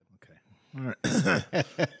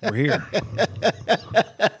We're here.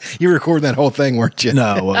 You recorded that whole thing, weren't you?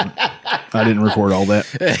 No, I didn't record all that.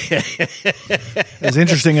 As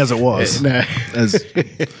interesting as it was, No. as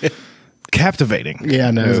captivating.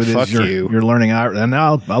 Yeah, no, as it is, fuck you're, you. You're learning Irish, and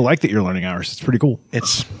now I like that you're learning Irish. It's pretty cool.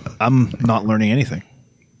 I'm not learning anything.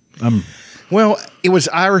 Well, it was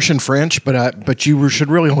Irish and French, but you should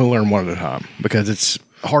really only learn one at a time because it's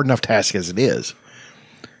a hard enough task as it is.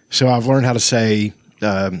 So I've learned how to say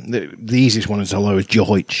the easiest one is hello is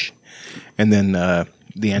Jehoich, and then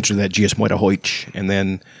the answer to that Gias Moita Hoich, and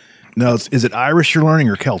then No, is it Irish you're learning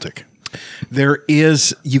or Celtic? there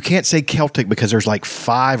is you can't say Celtic because there's like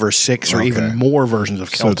 5 or 6 or Okay. even more versions of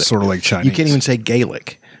So Celtic. it's sort of like Chinese. You can't even say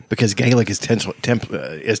Gaelic because Gaelic is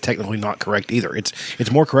is technically not correct either.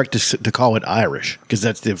 It's more correct to call it Irish because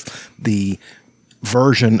that's the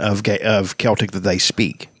version of Celtic that they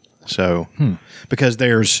speak. So because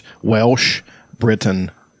there's Welsh,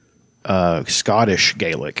 Briton, Scottish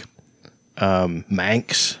Gaelic,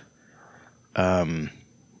 Manx.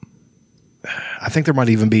 I think there might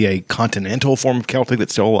even be a continental form of Celtic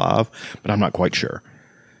that's still alive, but I'm not quite sure.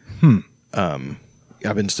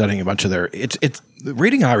 I've been studying a bunch of their. It's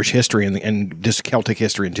reading Irish history and just Celtic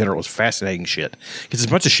history in general is fascinating shit because it's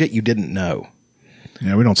a bunch of shit you didn't know.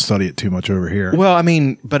 Yeah, we don't study it too much over here. Well, I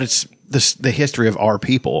mean, but it's the history of our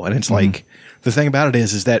people, and it's like the thing about it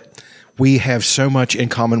is that we have so much in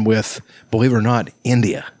common with, believe it or not,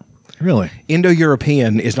 India. Really?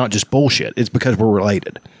 Indo-European is not just bullshit; it's because we're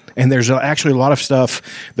related. And there's actually a lot of stuff.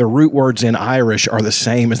 The root words in Irish are the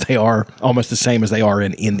same as they are, almost the same as they are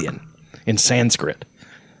in Indian, in Sanskrit.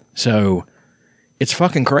 So it's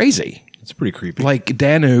fucking crazy. It's pretty creepy. Like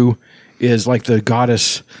Danu is like the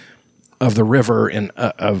goddess of the river in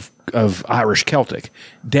of Irish Celtic.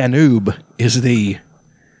 Danube is the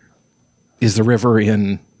river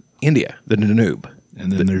in India, the Danube.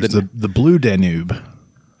 And then there's the Blue Danube,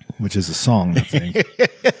 which is a song, I think.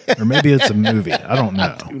 Or maybe it's a movie. I don't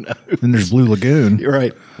know. Then there's Blue Lagoon. You're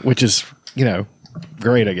right, which is,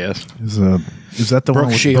 great, I guess. Is that the Brooke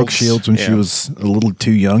one with Shields. Brooke Shields when she Yeah. was a little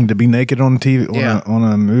too young to be naked on TV on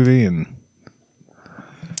a movie? And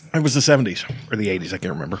It was the 70s or the 80s, I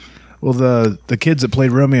can't remember. well, the kids that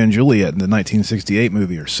played Romeo and Juliet in the 1968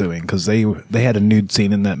 movie are suing because they had a nude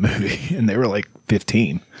scene in that movie and they were like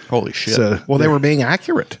 15. Holy shit. So- well, they were being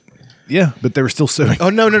accurate. Yeah, but they were still suing. Oh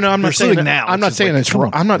no! I'm They're not saying suing that, now, I'm not which is saying like, it's come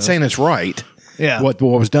right. on, I'm not guys. saying it's right. Yeah. What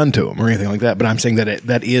was done to them or anything like that. But I'm saying that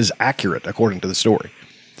that is accurate according to the story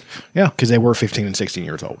Yeah. because they were 15 and 16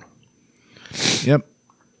 years old. Yep.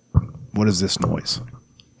 What is this noise?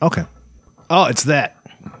 Okay. Oh, it's that.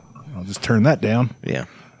 I'll just turn that down. Yeah.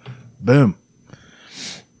 Boom.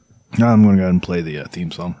 Now I'm going to go ahead and play the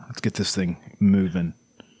theme song. Let's get this thing moving.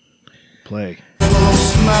 Play.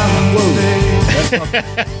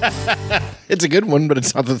 It's a good one, but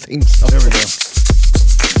it's not the theme song. There we go.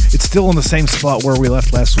 It's still in the same spot where we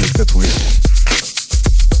left last week. That's weird.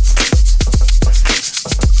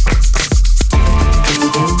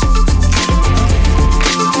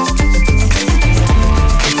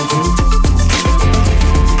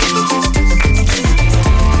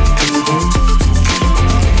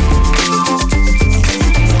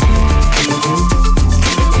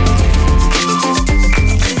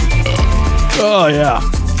 Oh, yeah.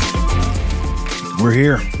 We're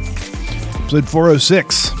here. Episode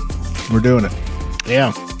 406. We're doing it.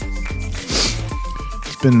 Yeah.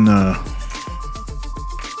 It's been,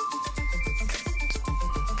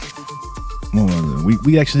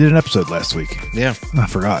 we actually did an episode last week. Yeah. I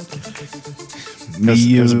forgot.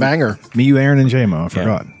 It was a banger. Me, you, Aaron, and JMO. I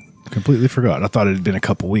forgot. Completely forgot. I thought it had been a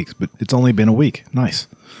couple weeks, but it's only been a week. Nice.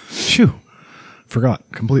 Shoo. Forgot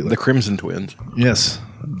completely. The Crimson Twins. Yes.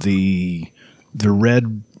 The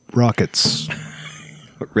Red Rockets.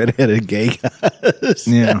 Redheaded gay guys.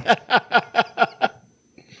 Yeah.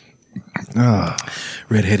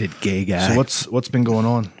 Redheaded gay guy. So what's been going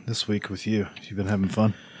on this week with you? You've been having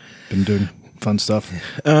fun? Been doing fun stuff?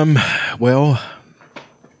 Well,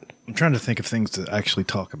 I'm trying to think of things to actually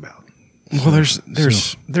talk about. Well, there's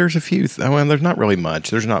a few. Well, there's not really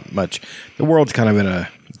much. There's not much. The world's kind of in a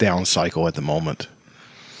down cycle at the moment.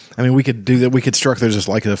 I mean, we could do that. We could structure this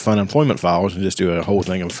like the fun employment files and just do a whole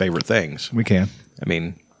thing of favorite things. We can. I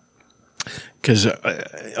mean, because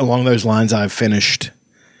along those lines, I've finished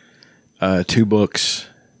 2 books,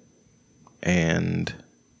 and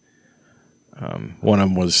one of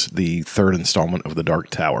them was the 3rd installment of The Dark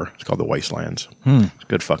Tower. It's called The Wastelands. It's a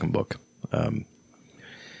good fucking book.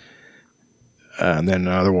 And then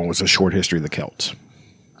another one was A Short History of the Celts,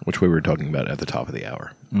 which we were talking about at the top of the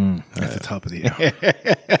hour. At the top of the hour.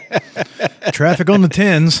 Traffic on the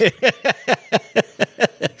 10s.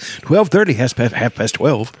 12:30 has half past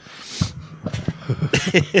 12.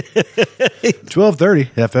 12:30,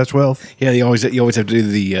 half past 12. Yeah, you always have to do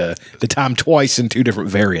the time twice in two different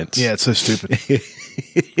variants. Yeah, it's so stupid.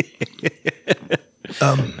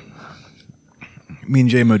 Me and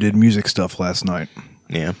JMO did music stuff last night.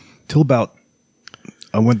 Yeah. Till about,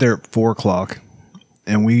 I went there at 4 o'clock,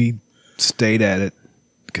 and we stayed at it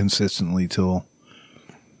consistently till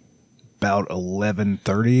about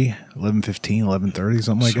 11:30, 11:15, 11:30,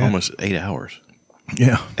 something like So that. almost 8 hours.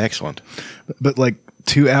 Yeah. Excellent. But like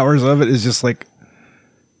 2 hours of it is just like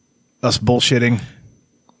us bullshitting.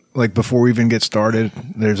 Like before we even get started,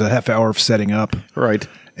 there's a half hour of setting up. Right.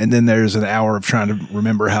 And then there's an hour of trying to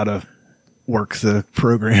remember how to work the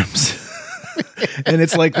programs. And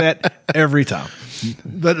it's like that every time.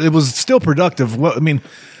 But it was still productive. Well, I mean,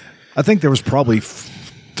 I think there was probably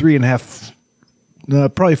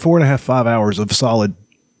 4.5, 5 hours of solid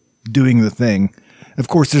doing the thing. Of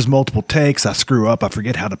course, there's multiple takes. I screw up. I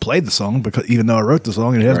forget how to play the song because even though I wrote the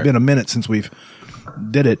song, it has been a minute since we've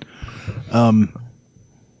did it.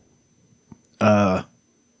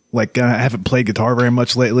 Like I haven't played guitar very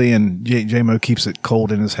much lately, and JMO keeps it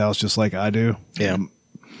cold in his house just like I do. Yeah.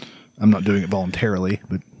 I'm not doing it voluntarily,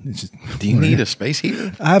 but it's just. Do you need a space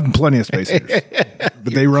heater? I have plenty of space heaters,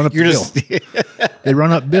 but they run up bills. They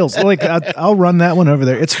run up bills. Like I'll run that one over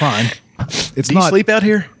there. It's fine. It's Do not. you sleep out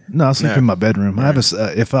here? No, I sleep in my bedroom. I have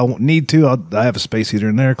if I need to, I have a space heater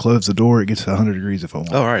in there. Close the door. It gets 100 degrees if I want.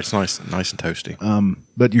 Oh, all right. It's nice and toasty.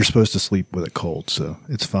 But you're supposed to sleep with it cold, so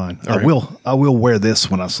it's fine. All right. I will wear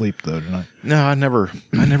this when I sleep though tonight. No, I never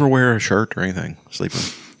wear a shirt or anything sleeping.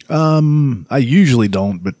 I usually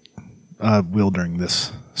don't, but I will during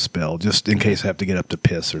this spell, just in case I have to get up to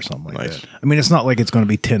piss or something like that. I mean, it's not like it's going to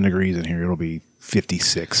be 10 degrees in here. It'll be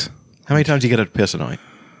 56. How many times do you get up to piss a night?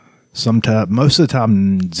 Most of the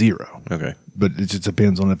time, 0. Okay. But it just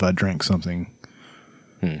depends on if I drank something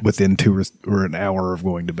within 2 or an hour of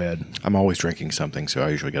going to bed. I'm always drinking something, so I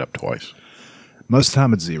usually get up twice. Most of the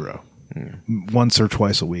time, it's 0. Once or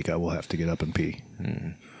twice a week, I will have to get up and pee.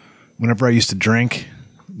 Whenever I used to drink,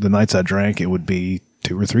 the nights I drank, it would be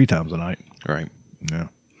 2 or 3 times a night. Right. Yeah.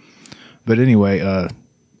 But anyway,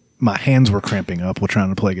 my hands were cramping up while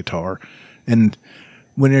trying to play guitar. And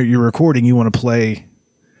when you're recording, you want to play,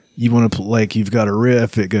 like you've got a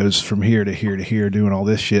riff, it goes from here to here to here, doing all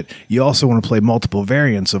this shit. You also want to play multiple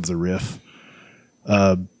variants of the riff,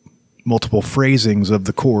 multiple phrasings of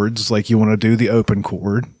the chords. Like you want to do the open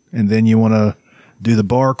chord, and then you want to do the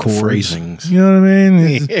bar chords. Phrasings. You know what I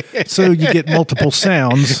mean? So you get multiple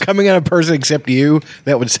sounds. Coming out of a person except you,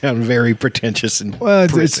 that would sound very pretentious and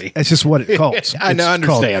prissy. It's just what it calls. I know, I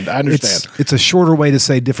understand. It's a shorter way to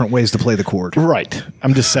say different ways to play the chord. Right.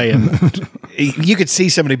 I'm just saying, you could see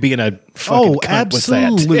somebody being a fucking cunt with that.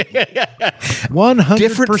 Absolutely. 100%.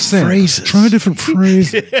 Different phrases. Try different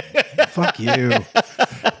phrases. Fuck you.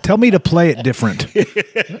 Tell me to play it different.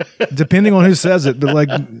 Depending on who says it, but like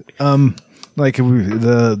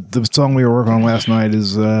the song we were working on last night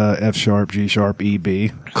is F sharp, G sharp, E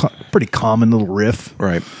B. Pretty common little riff,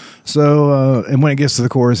 Right. So and when it gets to the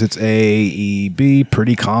chorus, it's A E B.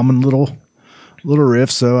 Pretty common little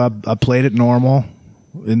riff. So I played it normal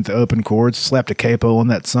in the open chords, slapped a capo on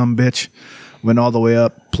that sumbitch, went all the way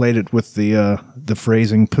up, played it with the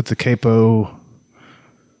phrasing, put the capo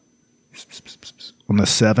on the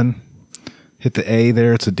 7, hit the A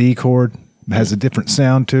there. It's a D chord. It has a different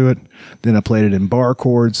sound to it. Then I played it in bar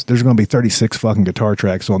chords. There's going to be 36 fucking guitar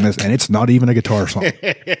tracks on this, and it's not even a guitar song.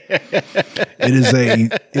 It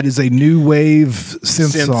is a new wave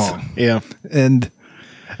synth song. Yeah. And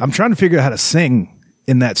I'm trying to figure out how to sing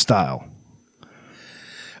in that style.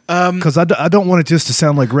 Because I don't want it just to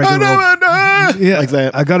sound like regular. Yeah, like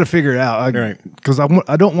that. I got to figure it out. Right. Because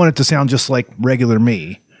I don't want it to sound just like regular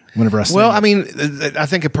me whenever I sing. Well, I mean, I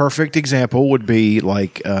think a perfect example would be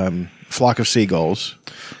like Flock of Seagulls.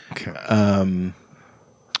 Okay.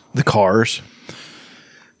 The Cars.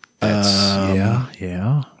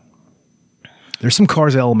 Yeah. There's some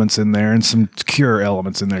Cars elements in there and some Cure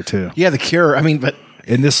elements in there too. Yeah, The Cure. I mean, but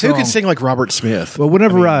In this who song, can sing like Robert Smith? Well,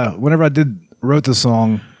 whenever I wrote the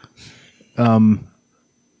song, I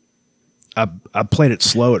played it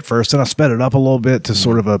slow at first, and I sped it up a little bit to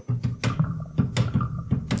sort of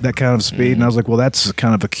that kind of speed, and I was like, well, that's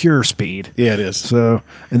kind of a Cure speed. Yeah, it is. So,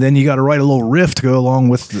 and then you got to write a little riff to go along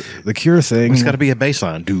with the Cure thing. It's got to be a bass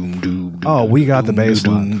line. Doom, doom, doom. Oh, we got the bass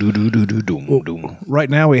line. Doom, doom, doom, doom, doom, doom. Right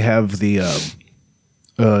now we have the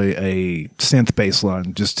a synth bass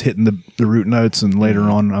line, just hitting the root notes, and later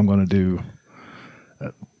on I'm going to do.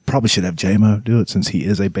 Probably should have JMO do it since he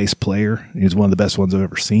is a bass player. He's one of the best ones I've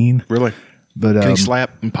ever seen. Really? But Can he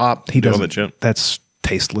slap and pop? he Do all doesn't. that shit? That's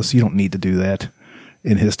tasteless. You don't need to do that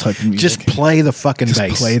in his type of music. Just play the fucking Just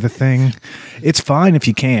bass. play the thing. It's fine if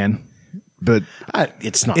you can, but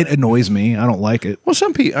It's not. it annoys me. I don't like it. Well,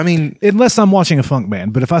 some people, I mean, Unless I'm watching a funk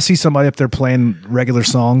band. But if I see somebody up there playing regular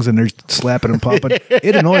songs and they're slapping and popping,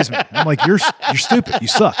 it annoys me. I'm like, you're stupid. You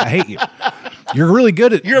suck. I hate you. You're really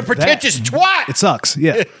good at you're a pretentious that. twat. It sucks.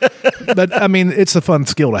 Yeah. But I mean, it's a fun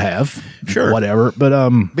skill to have. Sure. Whatever. But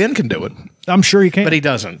Ben can do it, I'm sure he can. but he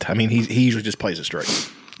doesn't. I mean, he usually just plays it straight.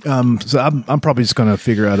 So I'm probably just going to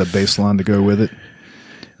figure out a bass line to go with it.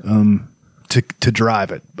 To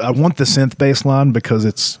drive it. I want the synth bass line because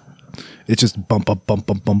it's just bump up, bump,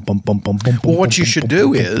 bump, bump, bump, bump, bump, bump. Well, what you should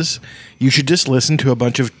do is you should just listen to a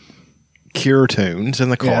bunch of Cure tunes in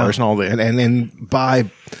the cars and all that, and then by,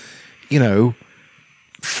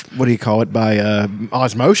 what do you call it? By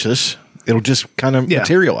osmosis, it'll just kind of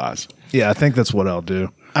materialize. Yeah, I think that's what I'll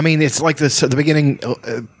do. I mean, it's like this at the beginning.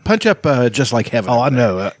 Punch up Just Like Heaven. Oh, I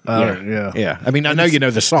know. Yeah. I mean, I know you know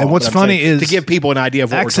the song. And what's but I'm funny saying, is to give people an idea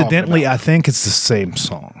of what accidentally, we're I talking think it's the same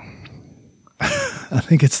song. I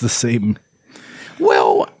think it's the same. about.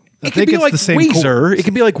 Well, it could think be it's like the same Weezer. chords. It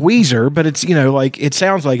could be like Weezer, but it's like it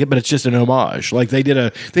sounds like it, but it's just an homage. Like they did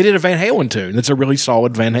a Van Halen tune. That's a really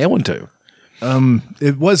solid Van Halen tune.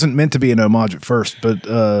 It wasn't meant to be an homage at first, but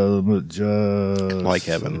just Like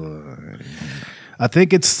Heaven. I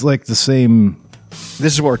think it's like the same.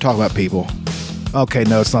 This is what we're talking about, people. Okay,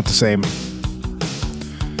 no, it's not the same.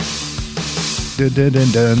 Dun, dun,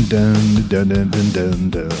 dun, dun, dun, dun, dun, dun,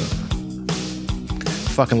 dun.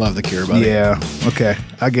 Fucking love the Cure, buddy. Yeah. Okay,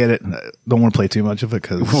 I get it. Don't want to play too much of it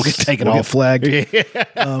because We'll get taken we'll off. get flagged.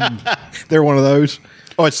 They're one of those.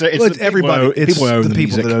 Oh, it's Everybody. It's people own the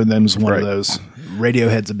people music. that own them is one Right. of those.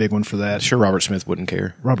 Radiohead's a big one for that. Sure, Robert Smith wouldn't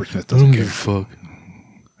care. Robert Smith doesn't care. Fuck.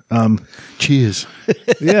 Cheers.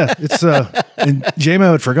 Yeah, it's and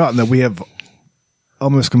JMO had forgotten that we have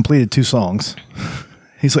almost completed 2 songs.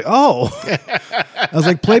 He's like, "Oh," I was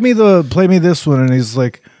like, "Play me this one," and he's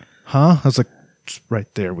like, "Huh?" I was like, "It's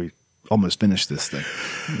right there. We almost finished this thing,"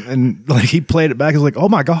 and like he played it back. He's like, "Oh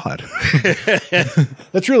my god,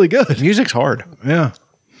 that's really good." Music's hard. Yeah,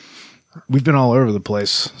 we've been all over the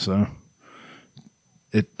place, so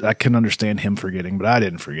I can understand him forgetting, but I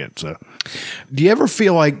didn't forget. So, Do you ever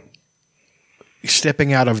feel like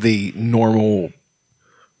stepping out of the normal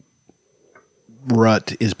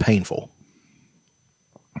rut is painful?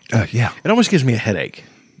 yeah, It almost gives me a headache.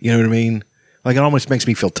 You know what I mean? Like it almost makes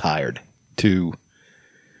me feel tired to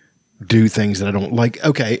do things that I don't like.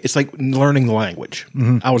 Okay, it's like learning the language.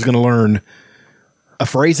 I was going to learn a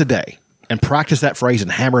phrase a day and practice that phrase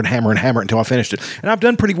and hammer it until I finished it. And I've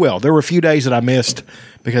done pretty well. There were a few days that I missed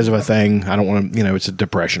because of a thing. I don't want to, it's a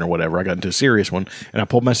depression or whatever. I got into a serious one and I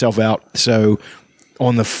pulled myself out. So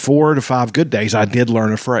on the 4 to 5 good days, I did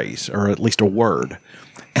learn a phrase or at least a word.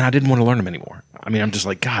 And I didn't want to learn them anymore. I mean, I'm just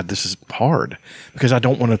like, God, this is hard because I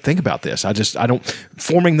don't want to think about this. I don't,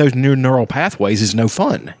 forming those new neural pathways is no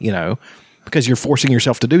fun, because you're forcing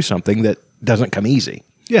yourself to do something that doesn't come easy.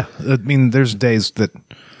 yeah. I mean, there's days that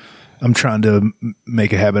I'm trying to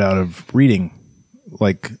make a habit out of reading,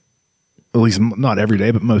 like at least not every day,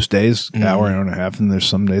 but most days, hour and a half. And there's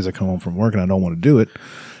some days I come home from work and I don't want to do it.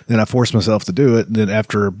 Then I force myself to do it. And then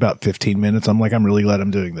after about 15 minutes, I'm like, I'm really glad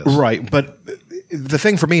I'm doing this. Right. But the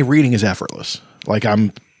thing for me, reading is effortless. Like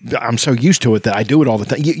I'm so used to it that I do it all the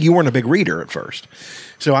time. You weren't a big reader at first.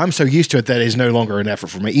 So I'm so used to it that it's no longer an effort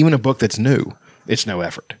for me. Even a book that's new, it's no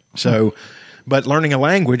effort. So, but learning a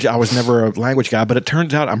language, I was never a language guy, but it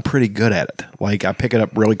turns out I'm pretty good at it. Like I pick it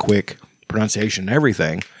up really quick, pronunciation and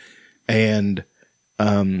everything. And,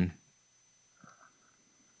 I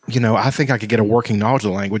think I could get a working knowledge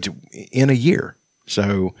of the language in a year.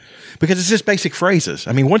 So, because it's just basic phrases.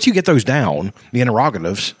 I mean, once you get those down, the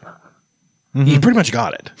interrogatives, you pretty much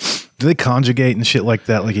got it. Do they conjugate and shit like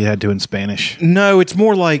that like you had to in Spanish? No, it's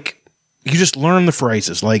more like you just learn the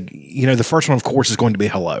phrases. Like, the first one, of course, is going to be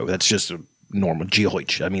hello. That's just a normal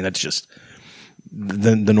Gehoich. I mean, that's just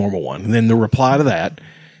the normal one. And then the reply to that.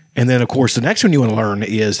 And then, of course, the next one you want to learn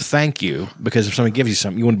is thank you, because if somebody gives you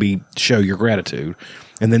something, you want to show your gratitude.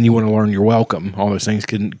 And then you want to learn you're welcome, all those things,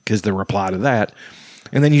 because the reply to that.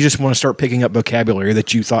 And then you just want to start picking up vocabulary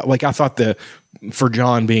that you thought, like I thought for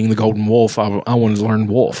John being the golden wolf, I wanted to learn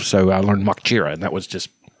wolf. So I learned Makchira, and that was just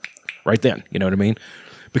right then. You know what I mean?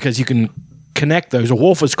 Because you can connect those. A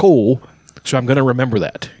wolf is cool, so I'm going to remember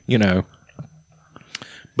that,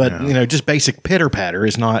 But, just basic pitter-patter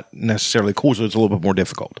is not necessarily cool, so it's a little bit more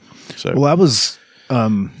difficult. So, Well, I was,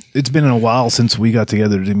 it's been a while since we got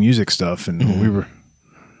together to do music stuff, and we were,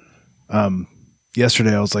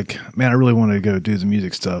 yesterday I was like, man, I really want to go do the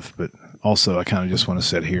music stuff, but also I kind of just want to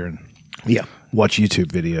sit here and yeah. watch YouTube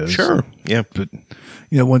videos. Sure. Yeah. But,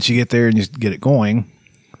 once you get there and you get it going,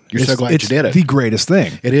 You're so glad it's you did it. the greatest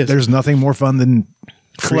thing. It is. There's nothing more fun than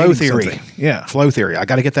Flow creating Theory. something. Yeah. Flow Theory. I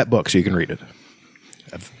got to get that book so you can read it.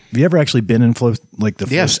 Have you ever actually been in flow, like the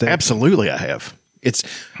flow Yes, state? absolutely I have.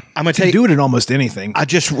 I'm going to tell You you. do it in almost anything. I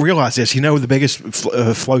just realized this. The biggest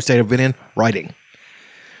flow state I've been in? Writing.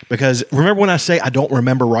 Because remember when I say I don't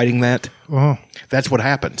remember writing that? That's what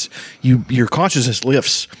happens. Your consciousness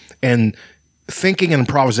lifts, and thinking and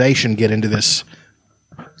improvisation get into this.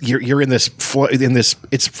 You're in this flow.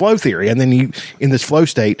 It's flow theory, and then you in this flow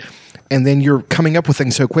state, and then you're coming up with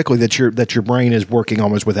things so quickly that your brain is working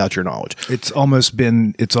almost without your knowledge. It's almost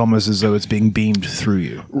as though it's being beamed through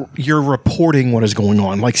you. You're reporting what is going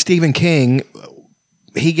on. Like Stephen King,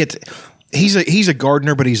 he's a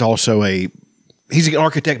gardener, but he's an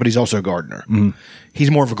architect, but he's also a gardener. He's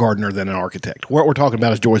more of a gardener than an architect. What we're talking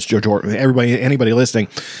about is George R. Martin. Anybody listening,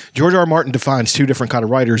 George R. Martin defines two different kind of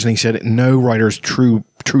writers, and he said no writer is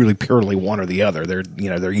truly purely one or the other.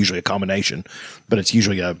 They're usually a combination, but it's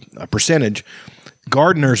usually a percentage.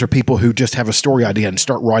 Gardeners are people who just have a story idea and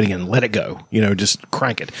start writing and let it go. Just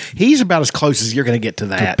crank it. He's about as close as you're going to get to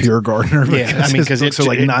that. Pure gardener. Yeah, because it's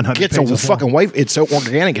like 900 gets pages fucking long. away. It's so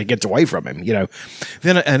organic, it gets away from him.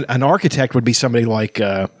 Then an architect would be somebody like.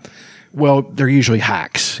 They're usually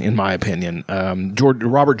hacks, in my opinion.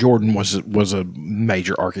 Robert Jordan was a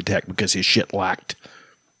major architect because his shit lacked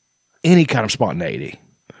any kind of spontaneity.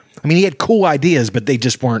 I mean, he had cool ideas, but they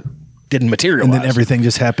just didn't materialize. And then everything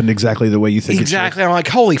just happened exactly the way you think Exactly. I'm like,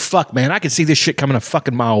 holy fuck, man. I could see this shit coming a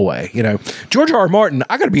fucking mile away. George R. Martin,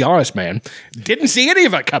 I got to be honest, man, didn't see any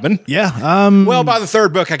of it coming. it should. Yeah. Well, by the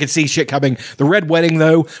third book, I could see shit coming. The Red Wedding,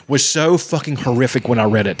 though, was so fucking horrific when I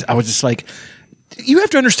read it. I was just like, you have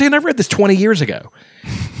to understand, I read this 20 years ago.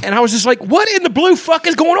 And I was just like, what in the blue fuck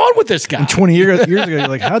is going on with this guy? 20 years ago, you're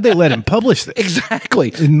like, how'd they let him publish this? Exactly.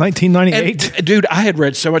 In 1998? And, dude, I had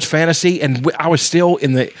read so much fantasy, and I was still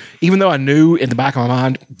even though I knew in the back of my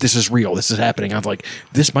mind, this is real, this is happening, I was like,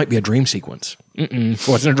 this might be a dream sequence. It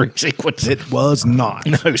wasn't a dream sequence. It was not.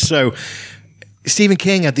 No, so Stephen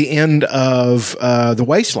King at the end of The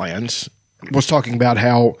Wastelands was talking about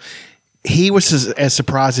how he was as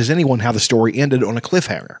surprised as anyone how the story ended on a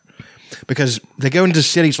cliffhanger. Because they go into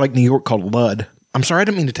cities like New York called Lud. I'm sorry, I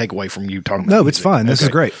didn't mean to take away from you talking about No, music. it's fine. This is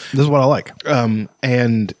great. This is what I like.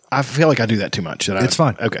 And I feel like I do that too much. It's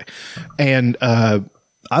fine. Okay. And I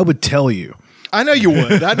would tell you. I know you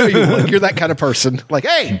would. You're that kind of person. Like,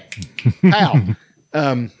 hey, pal.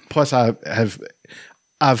 Plus,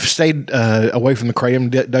 I've stayed away from the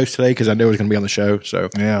kratom dose today because I knew it was going to be on the show. So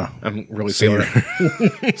Yeah. I'm really feeling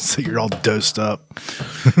it. So you're all dosed up.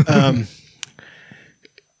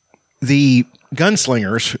 The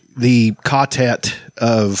gunslingers, the quartet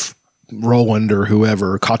of Roland or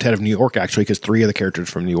whoever, quartet of New York, actually, because three of the characters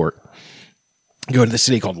from New York go to this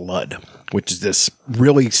city called Lud, which is this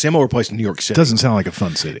really similar place in New York City. Doesn't sound like a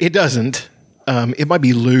fun city. It doesn't. It might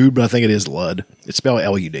be Lude, but I think it is Lud. It's spelled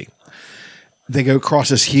L-U-D. They go across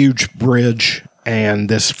this huge bridge, and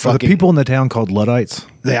this Are fucking the people in the town called Luddites?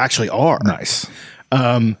 They actually are. Nice.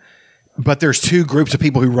 But there's two groups of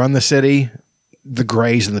people who run the city, the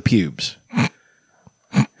Greys and the Pubes.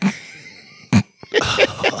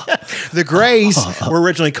 The Greys were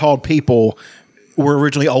originally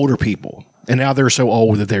older people. And now they're so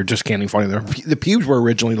old that they're just can't even find them. The Pubes were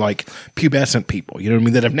originally like pubescent people, you know what I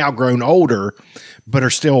mean, that have now grown older, but are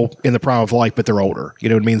still in the prime of life, but they're older. You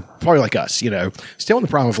know what I mean? Probably like us, still in the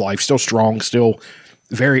prime of life, still strong, still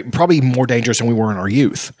probably more dangerous than we were in our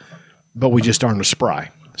youth, but we just aren't as spry.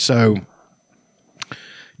 So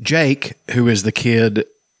Jake, who is the kid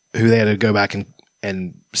who they had to go back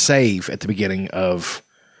and save at the beginning of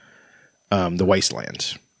The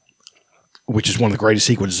Wastelands, which is one of the greatest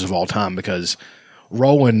sequences of all time, because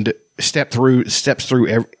Roland steps through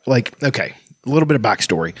okay, a little bit of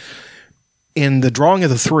backstory. In the drawing of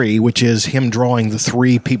the three, which is him drawing the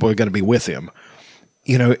three people who are going to be with him,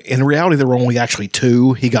 in reality, there were only actually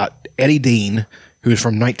two. He got Eddie Dean, who is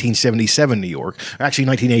from 1977 New York, actually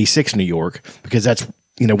 1986 New York, because that's,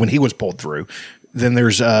 when he was pulled through. Then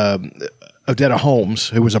there's Odetta Holmes,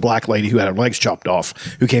 who was a black lady who had her legs chopped off,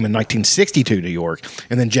 who came in 1962 New York.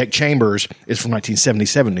 And then Jake Chambers is from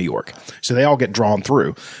 1977 New York. So they all get drawn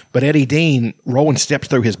through. But Eddie Dean, Roland steps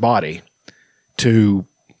through his body to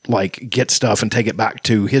get stuff and take it back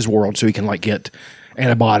to his world so he can get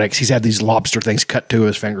antibiotics. He's had these lobster things cut to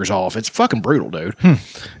his fingers off. It's fucking brutal, dude.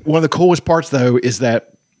 One of the coolest parts, though, is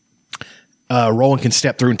that Roland can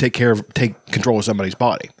step through and take control of somebody's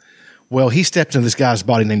body. Well, he stepped into this guy's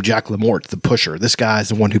body named Jack LaMorte, the pusher. This guy is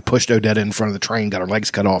the one who pushed Odetta in front of the train, got her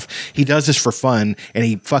legs cut off. He does this for fun, and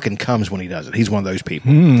he fucking comes when he does it. He's one of those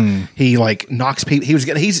people. He like knocks people.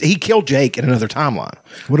 He killed Jake in another timeline.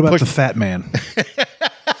 What about the fat man?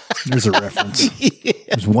 There's a reference.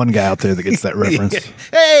 There's one guy out there that gets that reference.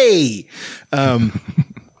 Hey,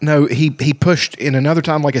 no, he pushed in another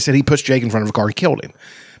time. Like I said, he pushed Jake in front of a car and killed him.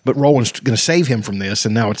 But Roland's going to save him from this,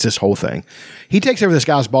 and now it's this whole thing. He takes over this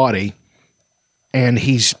guy's body. And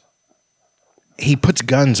he puts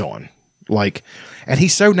guns on, and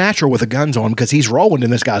he's so natural with the guns on because he's rolling in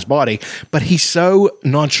this guy's body, but he's so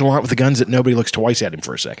nonchalant with the guns that nobody looks twice at him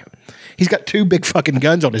for a second. He's got 2 big fucking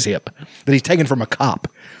guns on his hip that he's taken from a cop.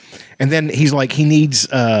 And then he's like, he needs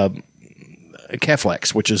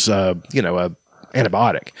Keflex, which is, a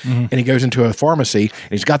antibiotic. And he goes into a pharmacy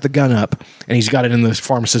and he's got the gun up and he's got it in the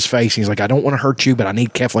pharmacist's face. And he's like, I don't want to hurt you, but I need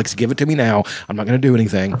Keflex. Give it to me now. I'm not going to do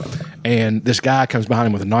anything. And this guy comes behind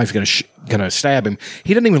him with a knife, going to stab him.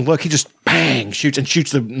 He doesn't even look. He just bang,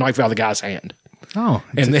 shoots the knife out of the guy's hand. Oh,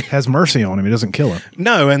 and then has mercy on him. He doesn't kill him.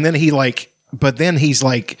 No. And then he's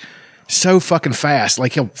so fucking fast.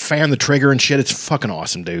 Like he'll fan the trigger and shit. It's fucking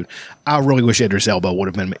awesome, dude. I really wish Idris Elba would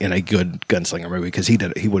have been in a good gunslinger movie because he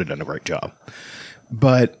would have done a great job.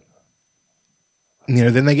 But,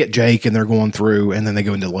 then they get Jake and they're going through and then they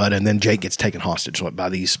go into Lud and then Jake gets taken hostage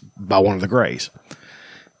by one of the Greys.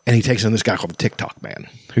 And he takes on this guy called the TikTok Man,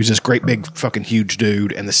 who's this great big fucking huge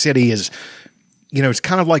dude. And the city is, it's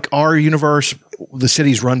kind of like our universe. The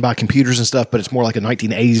city's run by computers and stuff, but it's more like a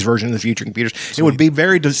 1980s version of the future computers. Sweet. It would be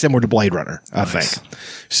very similar to Blade Runner, I think.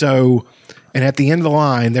 So... And at the end of the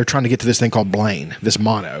line, they're trying to get to this thing called Blaine, this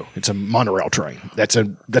mono. It's a monorail train. That's a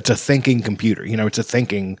thinking computer. It's a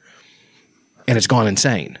thinking, and it's gone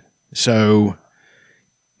insane. So,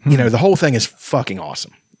 the whole thing is fucking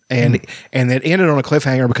awesome. And it ended on a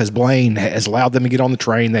cliffhanger because Blaine has allowed them to get on the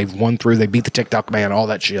train. They've won through. They beat the TikTok Man, all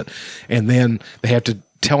that shit. And then they have to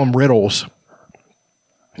tell him riddles,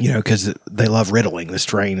 because they love riddling this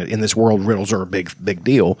train. In this world, riddles are a big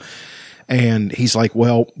deal. And he's like,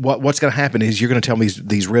 well, what's going to happen is you're going to tell me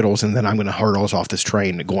these riddles, and then I'm going to hurl us off this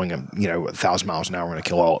train going, 1,000 miles an hour. We're going to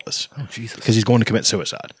kill all of us. Oh, Jesus. Because he's going to commit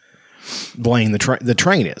suicide. Blaine, the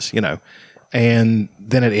train is, And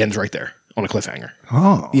then it ends right there on a cliffhanger.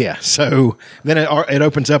 Oh. Yeah. So then it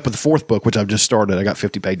opens up with the 4th book, which I've just started. I got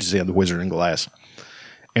 50 pages in, The Wizard in Glass.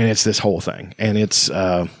 And it's this whole thing. And it's...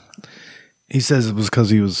 he says it was because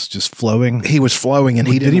he was just flowing. He was flowing, and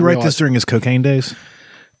did he write this during his cocaine days?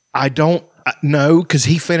 I don't know, because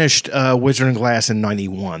he finished Wizard and Glass in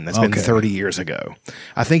 91. That's been 30 years ago.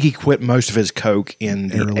 I think he quit most of his coke in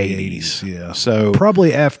the early 80s. Yeah. So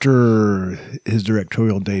probably after his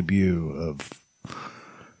directorial debut of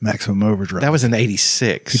Maximum Overdrive. That was in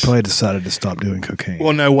 86. He probably decided to stop doing cocaine.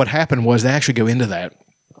 Well, no, what happened was they actually go into that.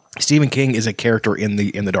 Stephen King is a character in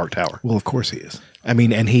the Dark Tower. Well, of course he is. I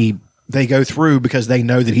mean, and they go through because they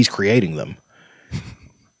know that he's creating them.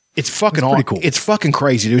 It's fucking awesome. Cool. It's fucking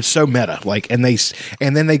crazy, dude. It's so meta.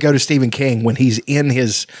 And then they go to Stephen King when he's in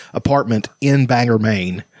his apartment in Bangor,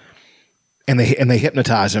 Maine, and they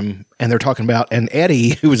hypnotize him, and they're talking about, and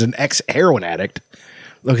Eddie, who was an ex-heroin addict,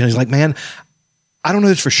 looking, he's like, man, I don't know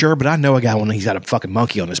this for sure, but I know a guy when he's got a fucking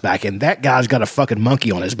monkey on his back, and that guy's got a fucking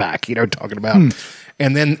monkey on his back, talking about.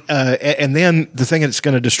 And then the thing that's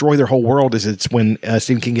going to destroy their whole world is it's when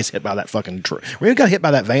Stephen King gets hit by that fucking truck. When he got hit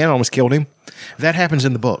by that van and almost killed him, that happens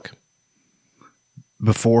in the book.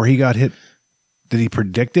 Before he got hit, did he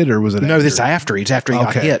predict it, or was it? No, this after. It's after he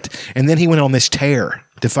got hit, and then he went on this tear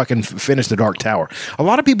to fucking finish the Dark Tower. A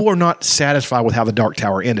lot of people are not satisfied with how the Dark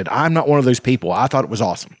Tower ended. I'm not one of those people. I thought it was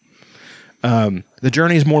awesome. The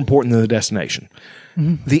journey is more important than the destination.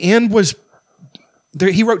 Mm-hmm. The end was.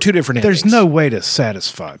 He wrote 2 different endings. There's no way to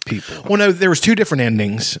satisfy people. Well, no, there was 2 different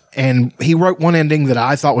endings, and he wrote one ending that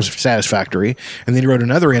I thought was satisfactory, and then he wrote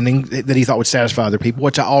another ending that he thought would satisfy other people,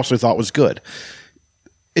 which I also thought was good.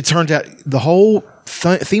 It turns out the whole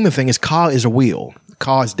theme of the thing is Ka is a wheel.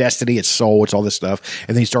 Ka is destiny, it's soul, it's all this stuff,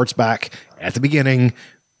 and then he starts back at the beginning.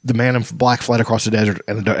 The man in black fled across the desert,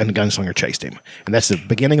 and the gunslinger chased him. And that's the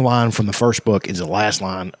beginning line from the first book is the last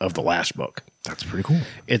line of the last book. That's pretty cool.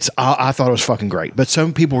 I thought it was fucking great. But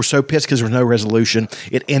some people were so pissed because there was no resolution.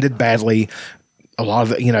 It ended badly. A lot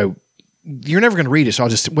of it, you're never going to read it. So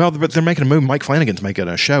but they're making a movie. Mike Flanagan's making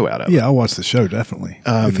a show out of it. Yeah, I'll watch the show, definitely.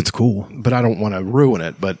 If it's cool. But I don't want to ruin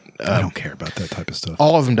it. But I don't care about that type of stuff.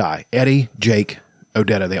 All of them die. Eddie, Jake,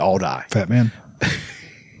 Odetta, they all die. Fat Man.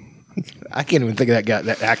 I can't even think of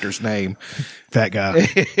that actor's name. Fat guy.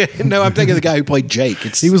 No, I'm thinking of the guy who played Jake.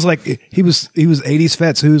 He was 80s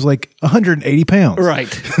fat, so he was like 180 pounds.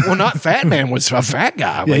 Right. Well, not Fat Man was a fat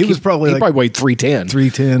guy. Yeah, he was probably he like probably weighed 310.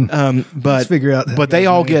 310. But Let's figure out. But they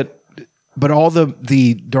all get. But all the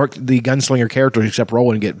gunslinger characters except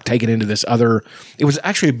Roland get taken into this other. It was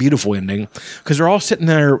actually a beautiful ending because they're all sitting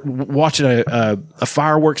there watching a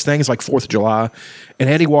fireworks thing. It's like 4th of July, and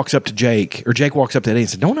Eddie walks up to Jake, or Jake walks up to Eddie and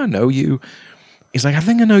said, "Don't I know you?" He's like, "I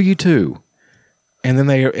think I know you too." And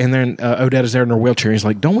then Odette is there in her wheelchair. He's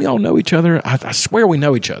like, "Don't we all know each other? I swear we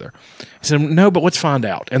know each other." He said, "No, but let's find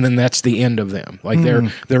out." And then that's the end of them. Like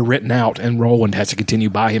they're written out, and Roland has to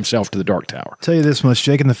continue by himself to the Dark Tower. Tell you this much: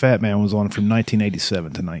 Jake and the Fat Man was on from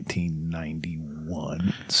 1987 to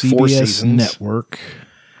 1991. CBS 4 seasons. Network.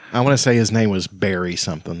 I want to say his name was Barry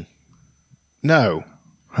something. No,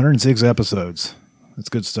 106 episodes. That's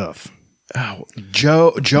good stuff. oh,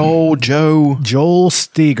 Joel. Joel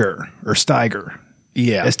Steiger.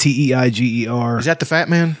 Yeah, Steiger. is that the Fat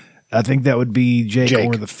Man? I think that would be Jake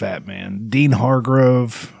or the Fat Man. Dean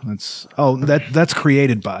Hargrove. That's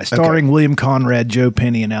created by, starring William Conrad, Joe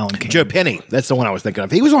Penny, and Alan King. Joe Penny. That's the one I was thinking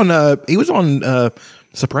of. He was on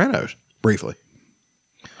Sopranos briefly.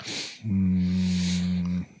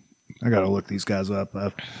 I gotta look these guys up.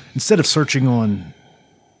 Instead of searching on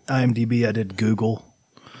IMDb, I did Google.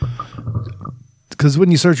 Because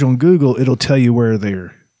when you search on Google, it'll tell you where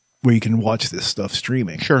you can watch this stuff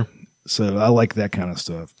streaming. Sure. So I like that kind of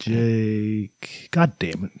stuff. Jake, God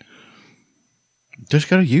damn it! Just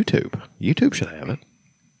go to YouTube. YouTube should have it.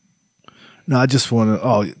 No, I just want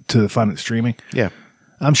to find it streaming. Yeah.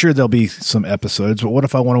 I'm sure there'll be some episodes, but what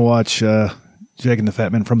if I want to watch Jake and the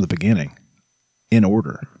Fat Man from the beginning, in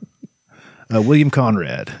order? William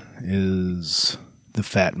Conrad is the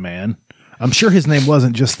Fat Man. I'm sure his name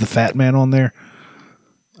wasn't just the Fat Man on there.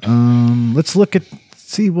 Let's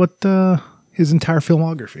see what his entire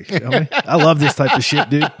filmography, shall we? I love this type of shit,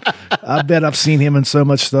 dude. I bet I've seen him in so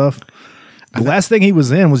much stuff. The last thing he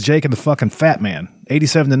was in was Jake and the fucking Fat Man,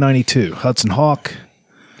 87 to 92. Hudson Hawk,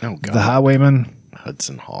 Oh God. The Highwayman,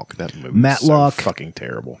 Hudson Hawk. That movie Matlock. is so fucking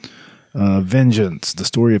terrible. Vengeance, the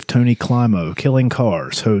story of Tony Climo, Killing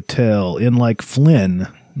Cars, Hotel, In Like Flynn,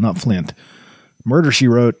 not Flint, Murder, She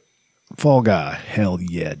Wrote, Fall Guy. Hell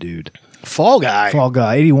yeah, dude. Fall Guy. Fall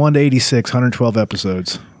Guy, 81 to 86, 112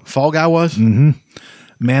 episodes. Fall Guy was?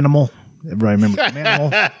 Manimal. Everybody remember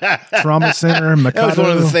Manimal? Trauma Center, Mikado. That was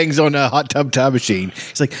one of the things on Hot Tub Time Machine.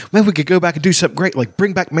 It's like, man, we could go back and do something great, like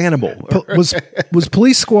bring back Manimal. Was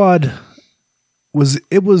Police Squad,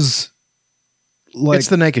 it was like... It's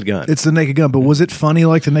the Naked Gun. It's the Naked Gun, but was it funny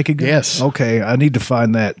like the Naked Gun? Yes. Okay, I need to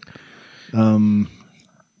find that. I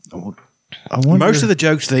wonder... Most of the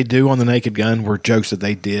jokes they do on the Naked Gun were jokes that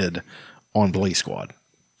they did on Police Squad.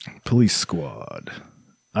 Police Squad.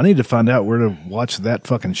 I need to find out where to watch that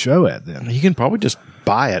fucking show at then. You can probably just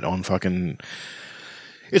buy it on fucking...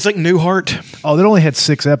 It's like Newhart. Oh, they only had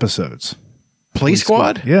 6 episodes. Police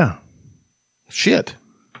Squad? Yeah. Shit.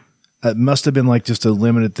 It must have been like just a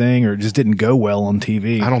limited thing or it just didn't go well on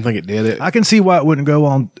TV. I don't think it did. I can see why it wouldn't go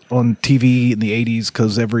on TV in the 80s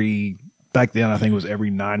because back then I think it was every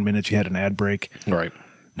 9 minutes you had an ad break. Right.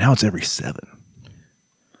 Now it's every 7.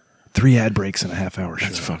 3 ad breaks in a half-hour show.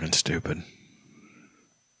 That's fucking stupid.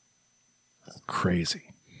 Crazy.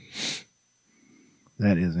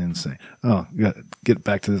 That is insane. Oh, get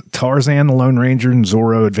back to Tarzan, the Lone Ranger, and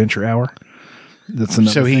Zorro Adventure Hour. That's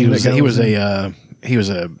another. So he was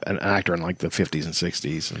an actor in like the 50s and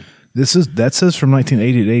 60s. And that says from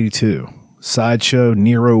 1980 to 82. Sideshow,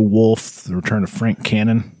 Nero Wolfe, The Return of Frank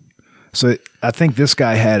Cannon. So I think this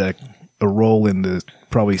guy had a role in the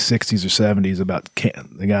probably 60s or 70s about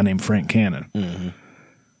the guy named Frank Cannon. Mm-hmm.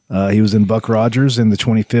 He was in Buck Rogers in the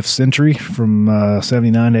 25th Century from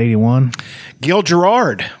 79 to 81. Gil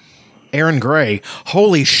Gerard, Aaron Gray.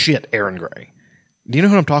 Holy shit, Aaron Gray. Do you know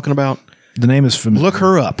who I'm talking about? The name is familiar. Look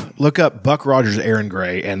her up. Look up Buck Rogers, Aaron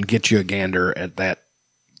Gray, and get you a gander at that.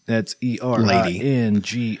 That's ERINGRAY.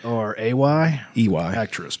 EY.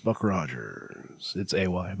 Actress, Buck Rogers. It's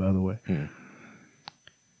AY, by the way. They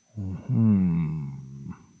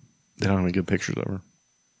don't have any good pictures of her.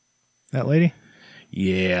 That lady?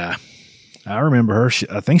 Yeah. I remember her.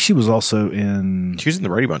 I think she was also in... She was in the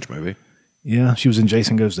Brady Bunch movie. Yeah, she was in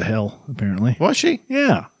Jason Goes to Hell, apparently. Was she?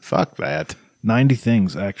 Yeah. Fuck that. 90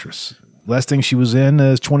 Things actress. Last thing she was in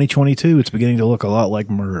is 2022. It's beginning to look a lot like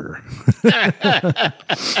Murder. I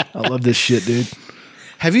love this shit, dude.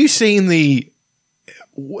 Have you seen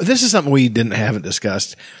this is something we haven't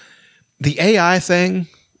discussed. The AI thing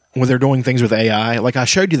when they're doing things with AI. Like I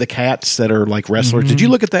showed you the cats that are like wrestlers. Did you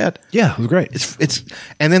look at that? Yeah, it was great. It's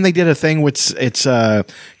and then they did a thing with it's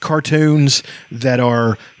cartoons that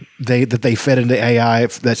are they fed into AI.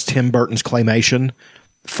 That's Tim Burton's claymation.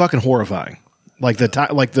 Fucking horrifying. Like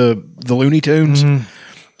the Looney Tunes.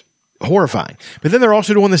 Horrifying. But then they're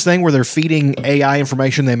also doing this thing where they're feeding AI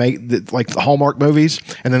information they make, like the Hallmark movies,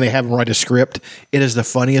 and then they have them write a script. It is the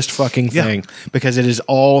funniest fucking thing because it is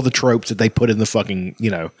all the tropes that they put in the fucking,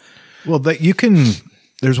 Well, you can.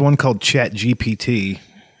 There's one called Chat GPT.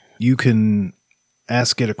 You can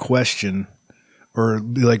ask it a question or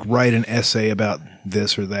like write an essay about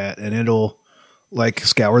this or that, and it'll like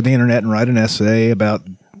scour the internet and write an essay about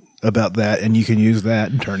that, and you can use that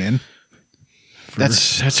and turn in.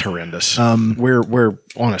 That's horrendous. We're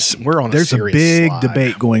on a There's serious a big slide.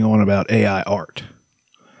 debate going on about AI art.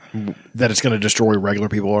 That it's going to destroy regular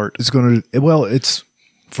people art. It's going to. Well, it's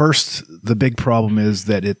first. The big problem is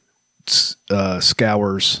that it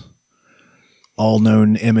scours all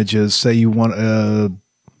known images. Say you want a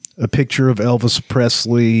picture of Elvis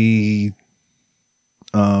Presley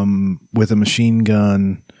with a machine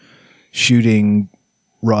gun shooting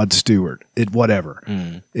Rod Stewart. Whatever.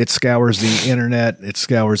 It scours the internet. It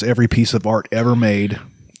scours every piece of art ever made,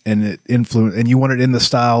 and and you want it in the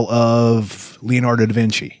style of Leonardo da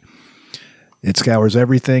Vinci. It scours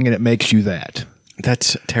everything, and it makes you that.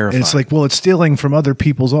 That's terrifying. And it's like, well, it's stealing from other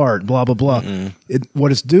people's art, blah, blah, blah.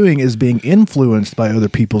 What it's doing is being influenced by other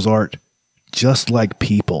people's art, just like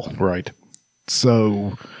people. Right.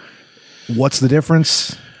 So what's the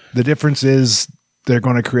difference? The difference is they're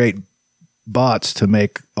going to create bots to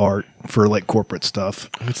make art for like corporate stuff.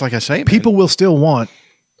 It's like I say, man. People will still want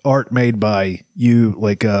art made by you,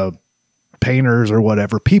 like painters or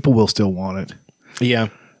whatever. People will still want it. Yeah.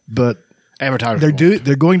 But advertisers.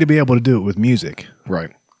 they're going to be able to do it with music. Right.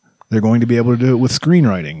 They're going to be able to do it with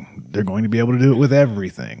screenwriting. They're going to be able to do it with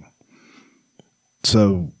everything.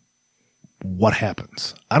 So what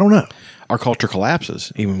happens? I don't know. Our culture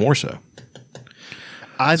collapses even more so.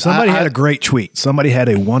 Somebody had a great tweet. Somebody had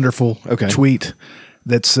a wonderful tweet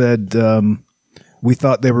that said, we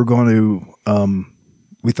thought they were going to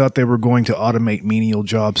automate menial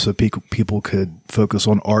jobs so people could focus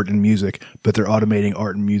on art and music, but they're automating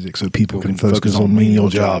art and music so people can focus on menial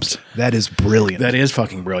jobs. That is brilliant. That is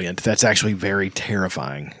fucking brilliant. That's actually very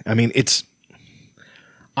terrifying. I mean,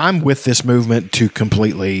 I'm with this movement to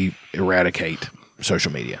completely eradicate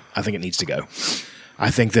social media. I think it needs to go. I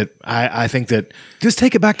think that just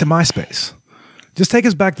take it back to MySpace. Just take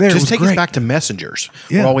us back there. Just take us back to messengers.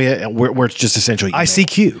 Yeah. Where it's just essentially email.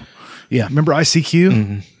 ICQ. Yeah. Remember ICQ?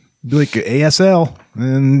 Mm-hmm. Be like ASL.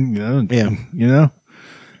 And,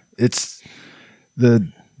 it's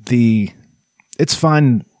it's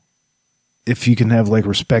fine if you can have like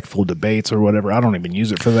respectful debates or whatever. I don't even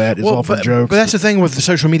use it for that. It's all for jokes. But that's the thing with the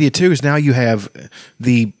social media too, is now you have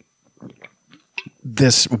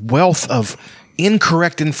this wealth of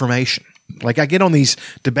incorrect information. Like I get on these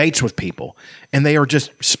debates with people and they are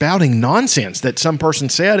just spouting nonsense that some person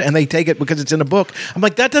said and they take it because it's in a book. I'm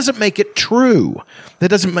like, that doesn't make it true. That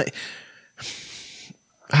doesn't make,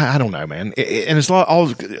 I don't know, man. And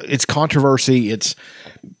it's controversy. And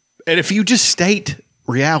if you just state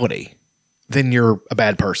reality, then you're a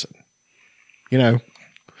bad person. Yeah,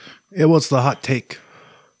 well, it's the hot take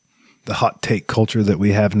culture that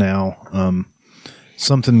we have now.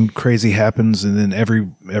 Something crazy happens, and then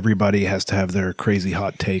everybody has to have their crazy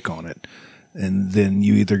hot take on it, and then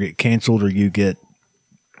you either get canceled or you get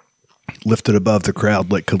lifted above the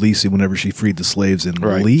crowd, like Khaleesi whenever she freed the slaves in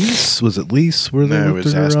Lise. Was it Lise? Where they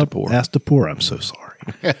lifted her up? Astapor. I'm so sorry.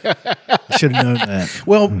 I should have known that.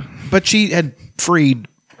 Well, but she had freed.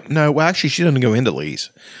 No, well, actually, she doesn't go into Lise.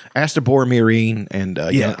 Astapor, Meereen, and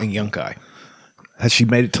Yunkai. Has she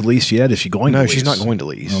made it to Lise yet? Is she going to Lise? No, she's not going to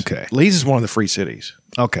Lise. Okay. Lise is one of the free cities.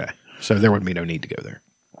 Okay. So there would be no need to go there.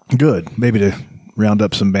 Good. Maybe to round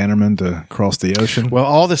up some bannermen to cross the ocean. Well,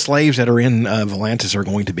 all the slaves that are in Volantis are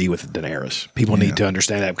going to be with Daenerys. People need to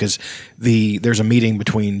understand that because there's a meeting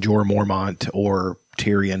between Jorah Mormont or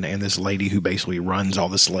Tyrion and this lady who basically runs all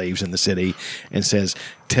the slaves in the city and says,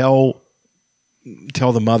 tell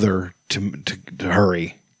the mother to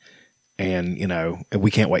hurry. And,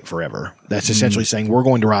 we can't wait forever. That's essentially saying we're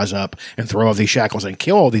going to rise up and throw off these shackles and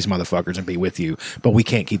kill all these motherfuckers and be with you, but we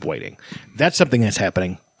can't keep waiting. That's something that's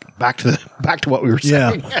happening. Back to what we were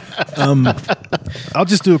saying. Yeah. I'll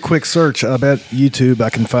just do a quick search. I bet YouTube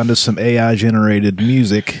I can find us some AI generated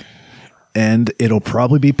music, and it'll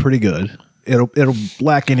probably be pretty good. It'll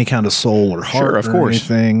lack any kind of soul or heart or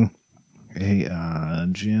anything. AI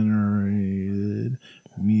generated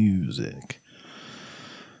music.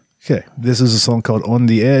 Okay, this is a song called On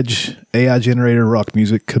the Edge, AI generated rock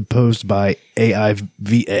music composed by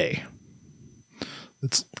AIVA.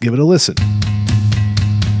 Let's give it a listen.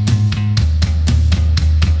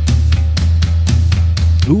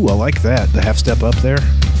 Ooh, I like that. The half step up there.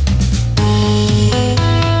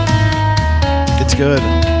 It's good.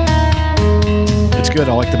 It's good.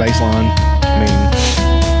 I like the bass line. I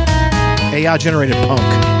mean, AI generated punk.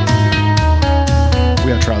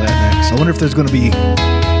 We gotta try that next. I wonder if there's going to be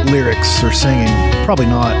lyrics or singing. Probably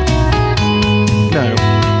not. No.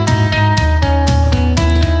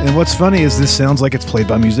 And what's funny is this sounds like it's played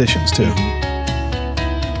by musicians too.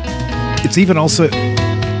 It's even also,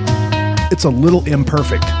 it's a little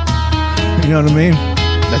imperfect. You know what I mean?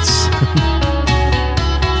 That's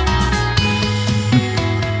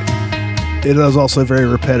It is also very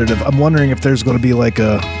repetitive. I'm wondering if there's going to be like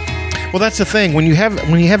a. well. That's the thing. When you have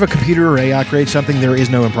a computer or AI create something, there is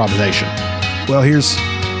no improvisation. Well, here's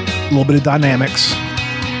a little bit of dynamics.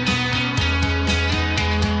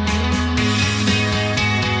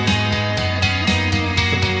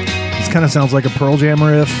 This kind of sounds like a Pearl Jam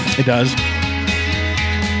riff. It does.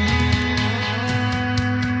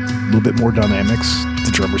 A little bit more dynamics.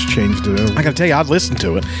 The drummers changed it over. I gotta tell you, I'd listen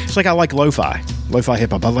to it. It's like I like lo-fi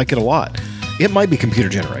hip hop. I like it a lot. It might be computer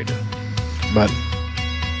generated, but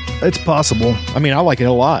It's possible. I mean, I like it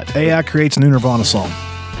a lot. AI creates a new Nirvana song.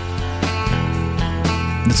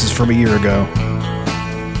 This is from a year ago.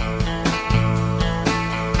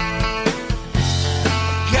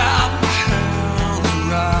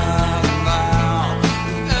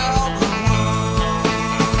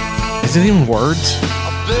 Is it even words?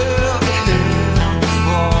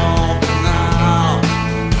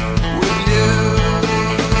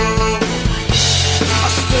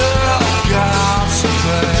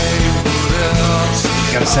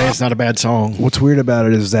 Gotta say, it's not a bad song. What's weird about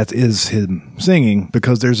it is that is him singing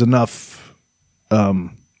because there's enough audio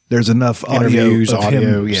Interviews, of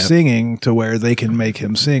audio, him yeah. singing to where they can make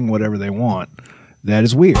him sing whatever they want. That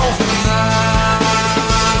is weird.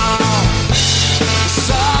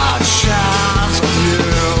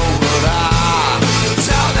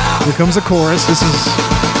 Here comes the chorus. This is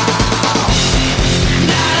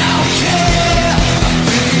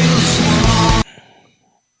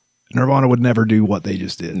Nirvana would never do what they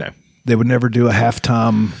just did. No. They would never do a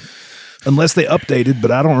halftime unless they updated,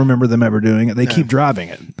 but I don't remember them ever doing it. They keep driving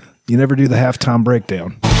it. You never do the halftime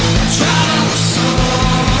breakdown.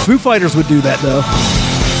 Foo Fighters would do that though.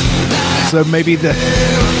 So maybe the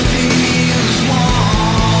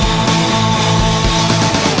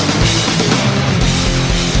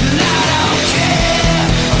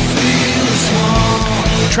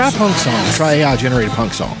Try a punk song. Try AI generated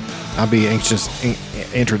punk song. I'd be interested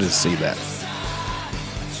to see that.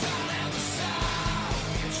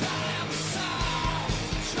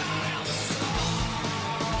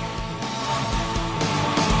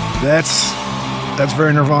 That's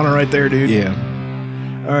very Nirvana right there, dude. Yeah.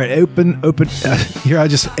 All right, open. Here I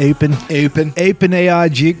just open AI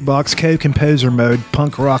jukebox co-composer mode,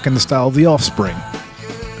 punk rock in the style of The Offspring.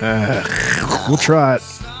 We'll try it.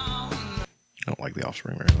 I don't like The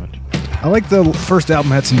Offspring very much. I like the first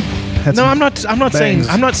album had some. No, I'm not saying bangs.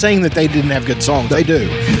 that they didn't have good songs. They do.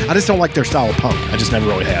 I just don't like their style of punk. I just never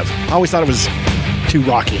really have. I always thought it was too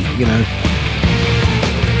rocky, you know.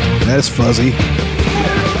 That is fuzzy.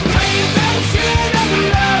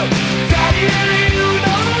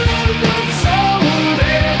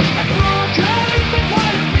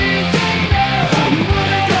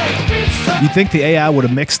 You'd think the AI would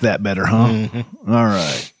have mixed that better, huh? Mm-hmm. All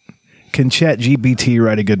right. Can ChatGPT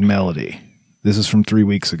write a good melody? This is from 3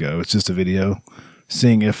 weeks ago. It's just a video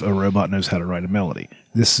seeing if a robot knows how to write a melody.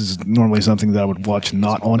 This is normally something that I would watch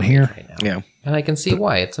not on here. Right now. Yeah. And I can see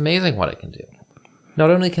why. It's amazing what it can do. Not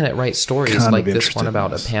only can it write stories Kind of like this interested one in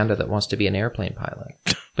about this. a panda that wants to be an airplane pilot,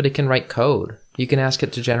 but it can write code. You can ask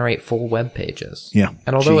it to generate full web pages. Yeah.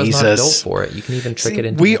 And although it's not Jesus. built for it, you can even trick it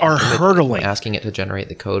into we making are images hurtling by asking it to generate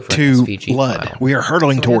the code for an To SVG blood. file. We are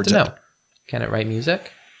hurtling So we had towards to it. know. Can it write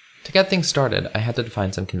music? To get things started, I had to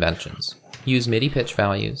define some conventions, use MIDI pitch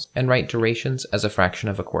values, and write durations as a fraction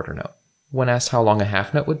of a quarter note. When asked how long a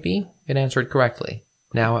half note would be, it answered correctly.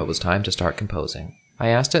 Now it was time to start composing. I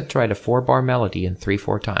asked it to write a 4-bar melody in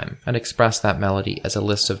 3/4 time, and express that melody as a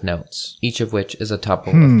list of notes, each of which is a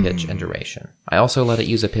tuple of pitch and duration. I also let it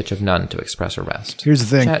use a pitch of none to express a rest. Here's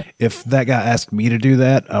the thing. Chat- If that guy asked me to do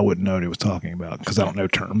that, I wouldn't know what he was talking about because I don't know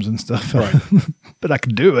terms and stuff. Right. But I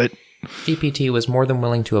could do it. GPT was more than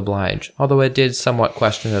willing to oblige, although it did somewhat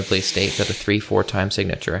questionably state that a 3/4 time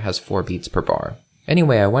signature has 4 beats per bar.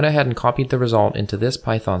 Anyway, I went ahead and copied the result into this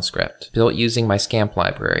Python script, built using my SCAMP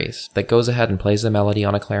libraries, that goes ahead and plays the melody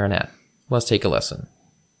on a clarinet. Let's take a listen.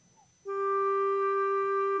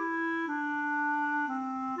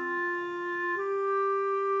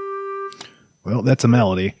 Well, that's a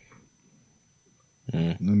melody.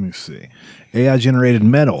 Let me see. AI generated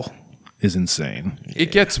metal is insane.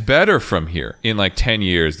 It gets better from here. In like 10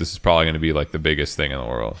 years, this is probably going to be like the biggest thing in the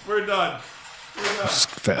world. We're done. Just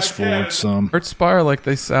fast forward some. Earthspire, like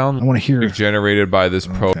they sound I wanna hear- generated by this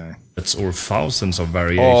pro. Okay. It's or thousands of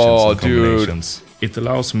variations Oh, and dude. combinations. It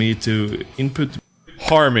allows me to input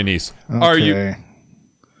Harmonies. Are you? Okay.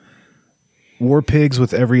 War Pigs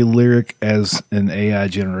with every lyric as an AI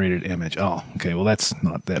generated image. Oh, okay. Well, that's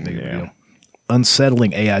not that big of a deal.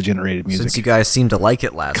 Unsettling AI generated music. Since you guys seemed to like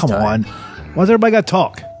it last Come time. on. Why's everybody got to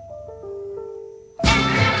talk?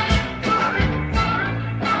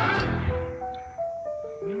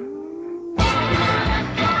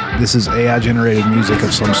 This is AI generated music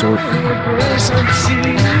of some sort.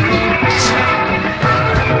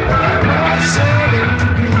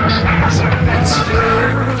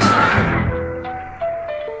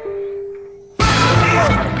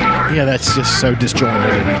 Yeah, that's just so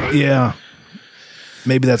disjointed. Yeah.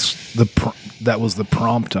 Maybe that's that was the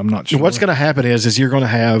prompt. I'm not sure. What's going to happen is you're going to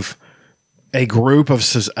have a group of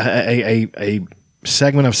a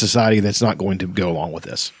segment of society that's not going to go along with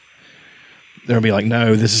this. They're going to be like,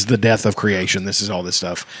 no, this is the death of creation. This is all this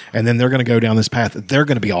stuff. And then they're going to go down this path. They're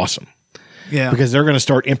going to be awesome. Yeah. Because they're going to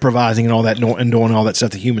start improvising and all that and doing all that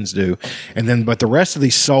stuff that humans do. And then, but the rest of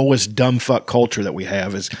the soulless, dumb fuck culture that we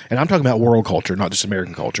have is, and I'm talking about world culture, not just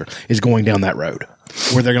American culture, is going down that road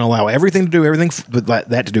where they're going to allow everything to do everything,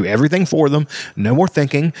 that to do everything for them. No more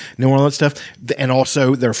thinking, no more all that stuff. And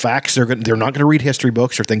also their facts, they're not going to read history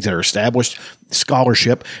books or things that are established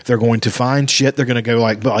scholarship. They're going to find shit. They're going to go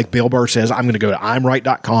like Bill Burr says, I'm going to go to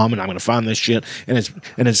imright.com and I'm going to find this shit. And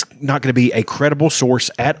it's not going to be a credible source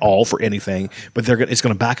at all for anything, but it's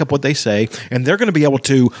going to back up what they say. And they're going to be able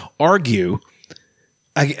to argue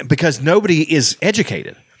because nobody is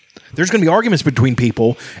educated. There's going to be arguments between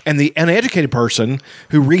people, and the uneducated person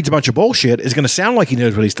who reads a bunch of bullshit is going to sound like he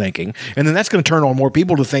knows what he's thinking, and then that's going to turn on more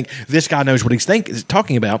people to think this guy knows what he's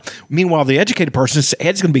talking about. Meanwhile, the educated person's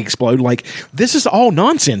head's going to be exploded like, this is all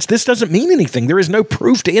nonsense. This doesn't mean anything. There is no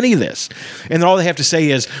proof to any of this. And then all they have to say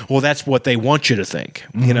is, well, that's what they want you to think,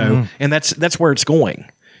 you know, and that's where it's going.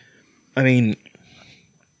 I mean,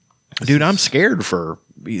 dude, I'm scared for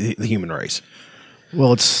the human race.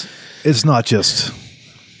 Well, it's not just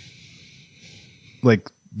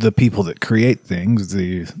like the people that create things,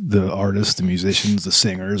 the artists, the musicians, the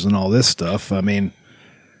singers, and all this stuff. I mean,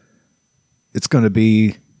 it's going to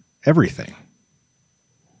be everything.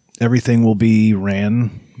 Everything will be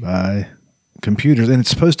ran by computers, and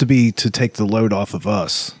it's supposed to be to take the load off of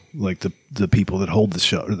us, like the people that hold the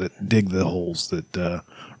show, or that dig the holes, that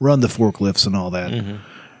run the forklifts and all that. Mm-hmm.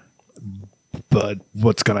 But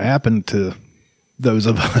what's going to happen to those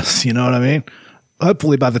of us? You know what I mean?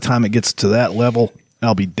 Hopefully, by the time it gets to that level,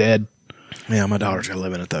 I'll be dead. Yeah, my daughter's gonna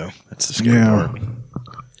live in it though. That's the scary part.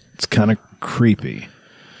 It's kind of creepy.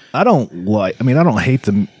 I don't hate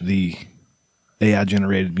the AI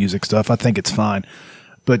generated music stuff. I think it's fine,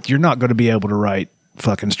 but you're not going to be able to write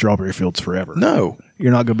fucking Strawberry Fields Forever. No,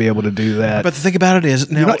 you're not going to be able to do that. But the thing about it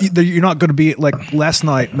is, now you're not going to be like last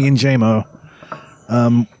night. Me and JMO,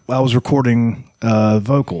 I was recording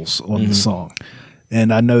vocals on the song.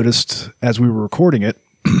 And I noticed as we were recording it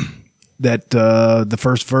that the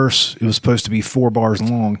first verse, it was supposed to be 4 bars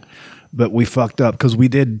long, but we fucked up because we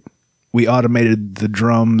automated the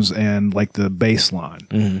drums and like the bass line,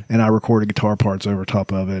 and I recorded guitar parts over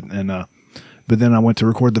top of it. And but then I went to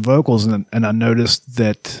record the vocals, and I noticed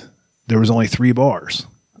that there was only 3 bars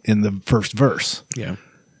in the first verse. Yeah,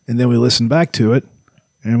 and then we listened back to it,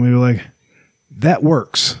 and we were like, that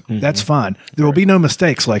works. Mm-hmm. That's fine. There will be no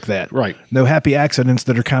mistakes like that. Right. No happy accidents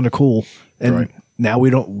that are kind of cool. And now we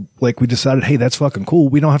don't, like, we decided, hey, that's fucking cool.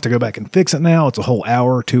 We don't have to go back and fix it now. It's a whole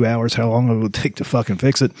hour, 2 hours, how long it would take to fucking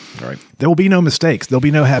fix it. Right. There will be no mistakes. There'll be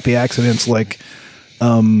no happy accidents like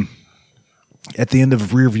at the end of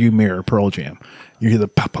Rearview Mirror, Pearl Jam. You hear the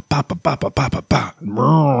pa-pa, pa-pa, pa-pa, pa-pa, pa,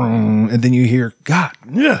 and then you hear, God,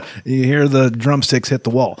 yeah. You hear the drumsticks hit the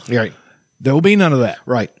wall. Right. There will be none of that.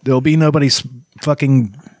 Right. There will be nobody's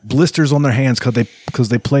fucking blisters on their hands because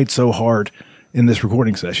they played so hard in this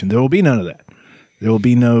recording session. There will be none of that. There will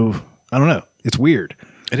be no, I don't know. It's weird.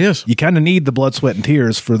 It is. You kind of need the blood, sweat, and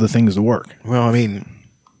tears for the things to work. Well, I mean,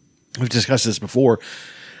 we've discussed this before.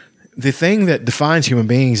 The thing that defines human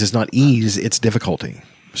beings is not ease, it's difficulty.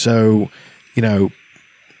 So, you know,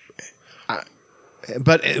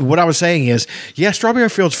 But what I was saying is, yeah, Strawberry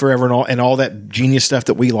Fields Forever and all that genius stuff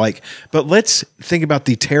that we like. But let's think about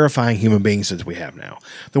the terrifying human beings that we have now.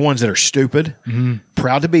 The ones that are stupid,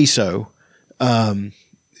 proud to be so,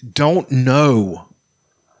 don't know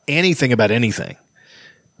anything about anything.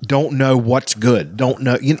 Don't know what's good. Don't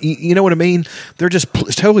know. You know what I mean? They're just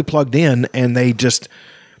totally plugged in, and they just.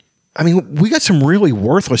 I mean, we got some really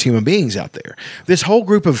worthless human beings out there. This whole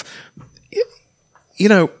group of,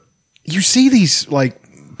 you see these like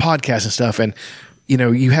podcasts and stuff, and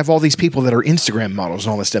you have all these people that are Instagram models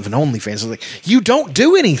and all this stuff, and OnlyFans. It's like, you don't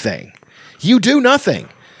do anything. You do nothing,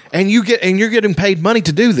 and you're getting paid money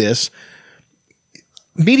to do this.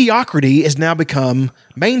 Mediocrity has now become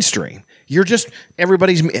mainstream. You're just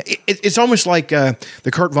everybody's. It's almost like the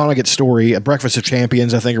Kurt Vonnegut story, A Breakfast of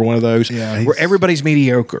Champions, I think, or one of those, where everybody's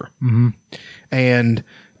mediocre. Mm-hmm. And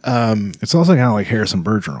it's also kind of like Harrison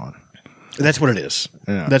Bergeron. That's what it is.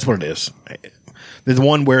 Yeah. That's what it is. The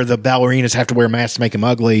one where the ballerinas have to wear masks to make them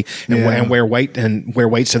ugly, and wear weight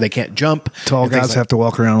so they can't jump. Tall guys have to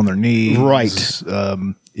walk around on their knees. Right.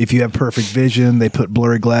 If you have perfect vision, they put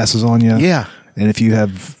blurry glasses on you. Yeah. And if you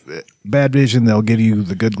have bad vision, they'll give you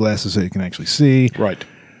the good glasses so you can actually see. Right.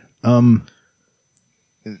 We're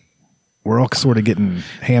all sort of getting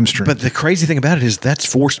hamstringed. But the crazy thing about it is that's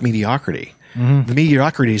forced mediocrity. Mm-hmm. The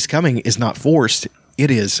mediocrity is coming is not forced. It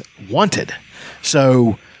is wanted.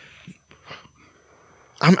 So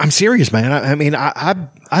I'm serious, man. I mean, I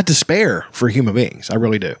despair for human beings. I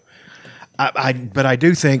really do. But I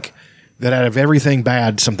do think that out of everything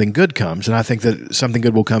bad, something good comes. And I think that something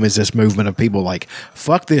good will come is this movement of people like,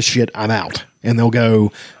 fuck this shit, I'm out. And they'll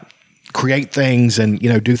go create things and,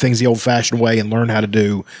 do things the old fashioned way and learn how to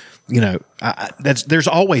do, there's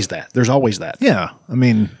always that. There's always that. Yeah. I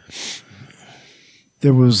mean,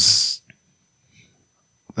 there was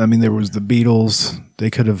the Beatles.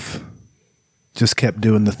 They could have just kept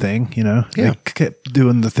doing the thing, Yeah. They kept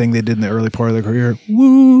doing the thing they did in the early part of their career.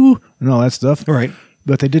 Woo! And all that stuff. Right.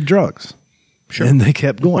 But they did drugs. Sure. And they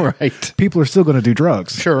kept going. Right. People are still going to do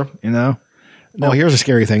drugs. Sure. Now, well, here's a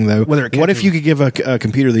scary thing, though. What if you could give a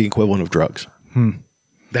computer the equivalent of drugs?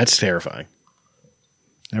 That's terrifying.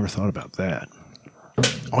 Never thought about that.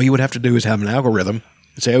 All you would have to do is have an algorithm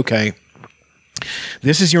and say, okay,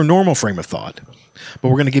 this is your normal frame of thought, but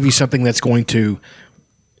we're going to give you something that's going to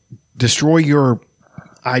destroy your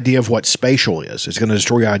idea of what spatial is. It's going to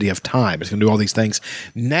destroy your idea of time. It's going to do all these things.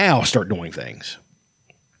 Now start doing things.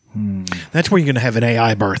 That's where you're going to have an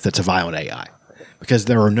AI birth that's a violent AI because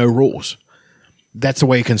there are no rules. That's the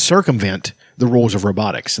way you can circumvent the rules of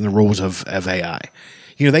robotics and the rules of AI.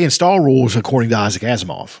 They install rules according to Isaac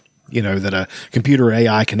Asimov. That a computer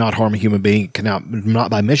AI cannot harm a human being, cannot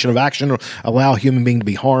not by mission of action allow a human being to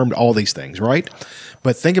be harmed, all these things, right?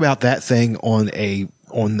 But think about that thing on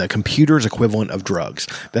the computer's equivalent of drugs.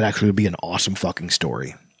 That actually would be an awesome fucking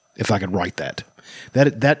story if I could write that.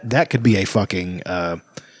 That could be a fucking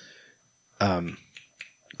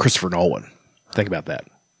Christopher Nolan. Think about that.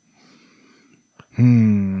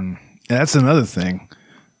 That's another thing.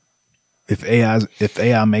 If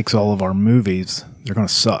AI makes all of our movies, they're going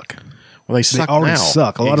to suck. Well, they suck. They already now.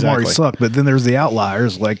 suck. A lot of them already suck. But then there's the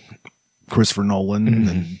outliers like Christopher Nolan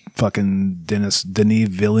and fucking Denis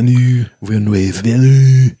Villeneuve.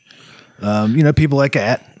 People like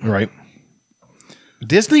that. Right.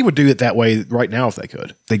 Disney would do it that way right now if they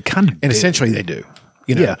could. They kind of and essentially they do.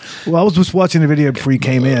 Yeah. Well, I was just watching a video before you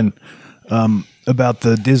came in about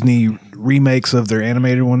the Disney remakes of their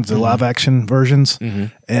animated ones, the live action versions,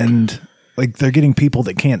 and like they're getting people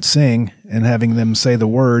that can't sing and having them say the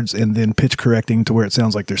words and then pitch correcting to where it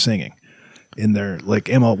sounds like they're singing. And they're like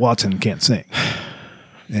Emma Watson can't sing,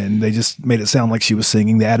 and they just made it sound like she was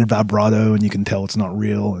singing. They added vibrato, and you can tell it's not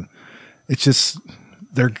real. And it's just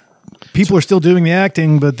people are still doing the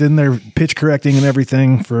acting, but then they're pitch correcting and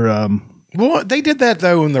everything for. Well, they did that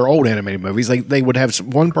though in their old animated movies. They would have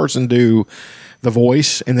one person do the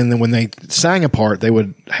voice, and then when they sang a part, they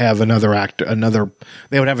would have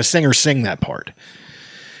they would have a singer sing that part.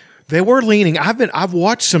 They were leaning. I've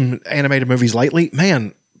watched some animated movies lately.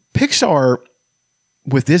 Man, Pixar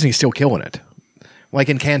with Disney still killing it. Like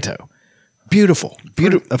Encanto. Beautiful.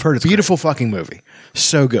 I've heard it's beautiful fucking movie.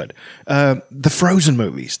 So good. The Frozen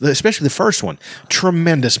movies, especially the first one,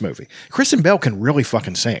 tremendous movie. Kristen Bell can really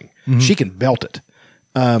fucking sing. She can belt it.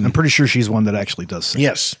 I'm pretty sure she's one that actually does sing.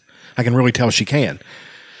 Yes. I can really tell she can.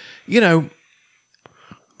 It's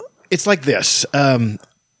like this. I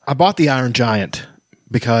bought The Iron Giant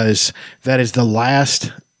because that is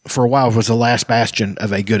for a while, was the last bastion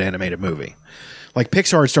of a good animated movie. Like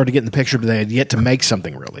Pixar had started getting the picture, but they had yet to make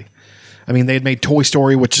something really. I mean, they had made Toy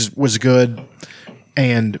Story, which was good,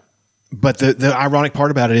 and But the ironic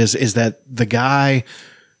part about it is that the guy,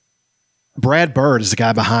 Brad Bird, is the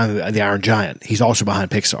guy behind the Iron Giant. He's also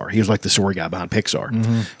behind Pixar. He was like the story guy behind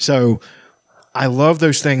Pixar. So I love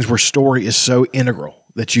those things where story is so integral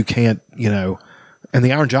that you can't, and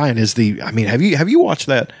the Iron Giant is have you watched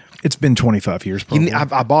that? It's been 25 years. Probably.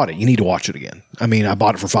 I bought it. You need to watch it again. I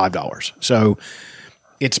bought it for $5. So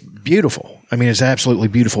it's beautiful. It's an absolutely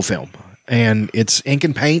beautiful film. And it's ink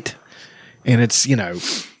and paint. And it's,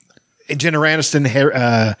 Jennifer Aniston,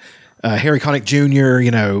 Harry Connick Jr.,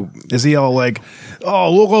 Is he all like,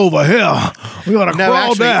 oh, look over here. We got to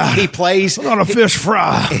crawl down. He plays. We got a fish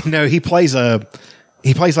fry. No, he plays like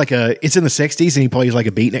it's in the 60s and he plays like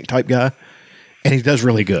a beatnik type guy. And he does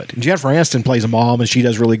really good. And Jennifer Aniston plays a mom and she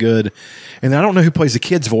does really good. And I don't know who plays the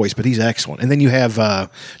kid's voice, but he's excellent. And then you have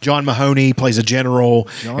John Mahoney plays a general.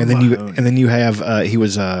 And then you have he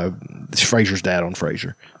was Frasier's dad on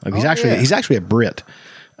Frasier. He's actually a Brit.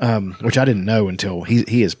 Which I didn't know until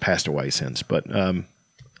he has passed away since. But the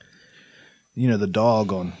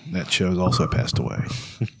dog on that show has also passed away.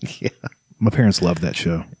 yeah, My parents loved that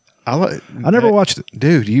show. I never watched it,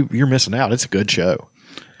 dude. You're missing out. It's a good show.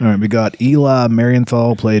 All right, we got Eli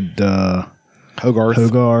Marienthal played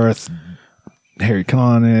Hogarth, Harry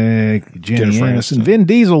Connick, Jennifer Aniston. Vin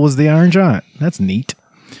Diesel was the Iron Giant. That's neat.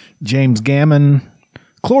 James Gammon,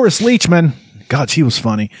 Cloris Leachman. God, she was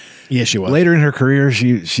funny. Yeah, she was. Later in her career,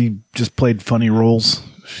 she just played funny roles.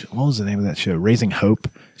 What was the name of that show? Raising Hope.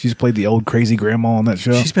 She just played the old crazy grandma on that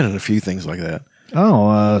show. She's been in a few things like that.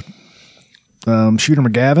 Oh, Shooter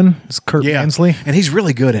McGavin. It's Kurt Ansley. And he's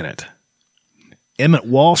really good in it. Emmett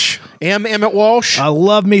Walsh. Emmett Walsh. I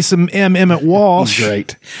love me some Emmett Walsh. He's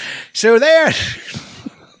great. So there.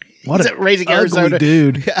 What he's a Raising ugly Arizona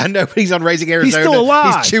dude. I know, but he's on Raising Arizona. He's still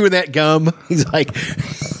alive. He's chewing that gum. He's like,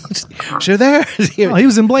 so there. Oh, he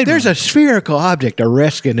was in Blade There's Runner. a spherical object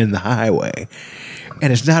resting in the highway,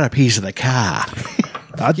 and it's not a piece of the car.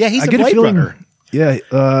 He's a Blade Runner. Yeah,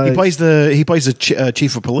 He plays the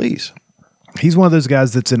chief of police. he's one of those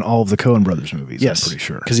guys that's in all of the Coen Brothers movies. Yes, I'm pretty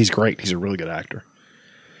sure. because he's great. He's a really good actor.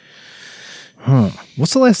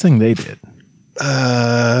 What's the last thing they did?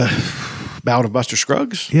 Bout of Buster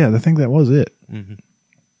Scruggs. Yeah, I think that was it. Mm-hmm.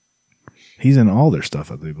 He's in all their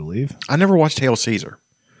stuff, I do believe. I never watched Hail Caesar.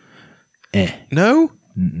 No?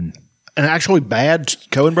 Mm-mm. An actually bad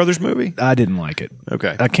Coen Brothers movie? I didn't like it.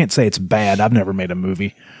 Okay. I can't say it's bad. I've never made a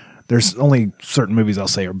movie. There's only certain movies I'll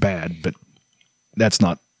say are bad, but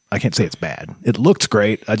I can't say it's bad. It looked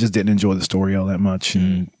great. I just didn't enjoy the story all that much,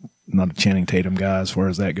 and not a Channing Tatum guy as far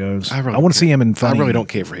as that goes. I want to see him in funny. I really don't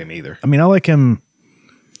care for him either. I mean, I like him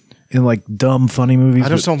in like dumb, funny movies. I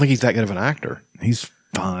just don't think he's that good of an actor. He's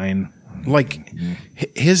fine. Like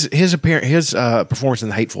his performance in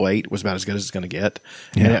The Hateful Eight was about as good as it's going to get,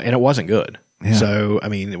 and it wasn't good. Yeah. So I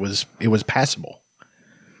mean, it was passable.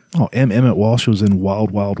 Oh, Emmett Walsh was in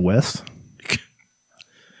Wild Wild West.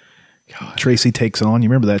 God. Tracy Takes On. You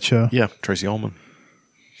remember that show? Yeah, Tracy Ullman.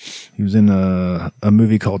 He was in a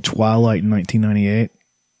movie called Twilight in 1998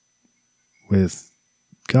 with,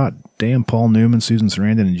 God damn, Paul Newman, Susan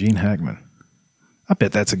Sarandon, and Gene Hackman. I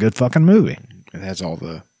bet that's a good fucking movie. It has all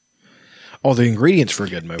the ingredients for a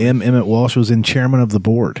good movie. Emmett Walsh was in Chairman of the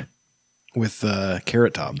Board. With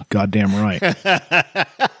Carrot Top. Goddamn right.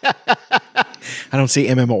 I don't see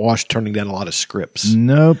Emmett Walsh turning down a lot of scripts.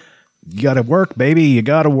 Nope. You got to work, baby. You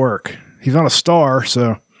got to work. He's not a star,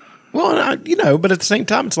 so. Well, but at the same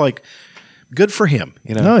time, it's like, good for him.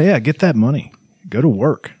 Oh, yeah. Get that money. Go to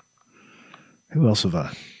work. Who else have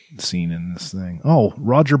I seen in this thing? Oh,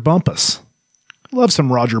 Roger Bumpus. Love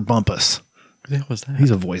some Roger Bumpus. Who the hell was that?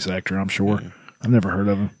 He's a voice actor, I'm sure. I've never heard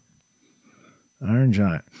of him. Iron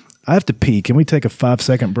Giant. I have to pee. Can we take a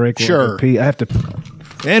 5-second break? Sure. Pee. I have to.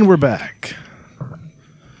 And we're back.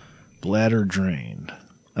 Bladder drained.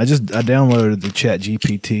 I downloaded the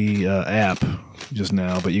ChatGPT app just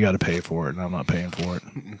now, but you got to pay for it, and I'm not paying for it.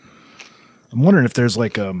 I'm wondering if there's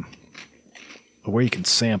like a way you can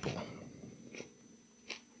sample.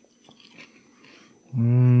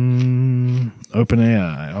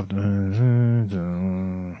 OpenAI.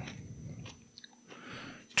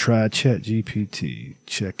 Try ChatGPT.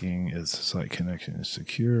 Checking if the site connection is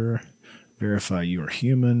secure. Verify you are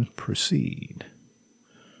human. Proceed.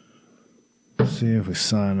 See if we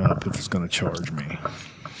sign up, if it's going to charge me.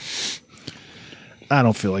 I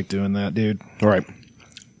don't feel like doing that, dude. All right.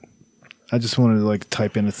 I just wanted to like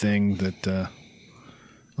type in a thing that,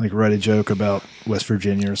 like write a joke about West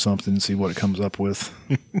Virginia or something and see what it comes up with.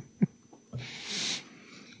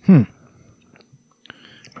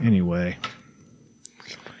 Anyway.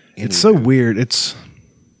 It's so weird. It's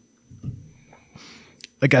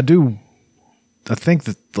like I I think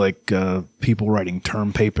that like people writing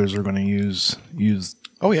term papers are going to use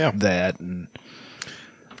Oh yeah, that, and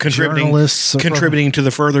contributing to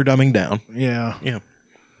the further dumbing down. yeah. Yeah.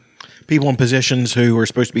 People in positions who are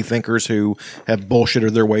supposed to be thinkers who have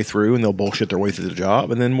bullshitted their way through, and they'll bullshit their way through the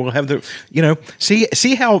job, and then we'll have the,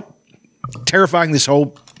 see how terrifying this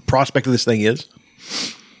whole prospect of this thing is.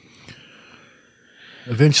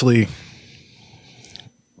 Eventually,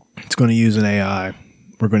 it's going to use an AI.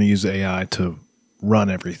 We're going to use AI to run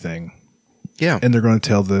everything, Yeah, and they're going to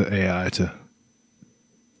tell the AI to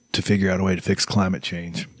figure out a way to fix climate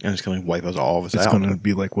change. and it's going to wipe us all of us It's out. going to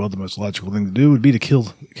be like, well, the most logical thing to do would be to kill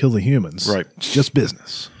the humans. Right. It's just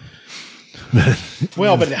business.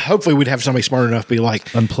 Well, but hopefully we'd have somebody smart enough to be like,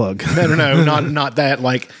 Unplug. no, not that.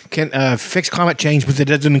 Like, can fix climate change, but it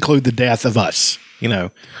doesn't include the death of us.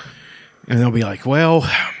 And they'll be like, well,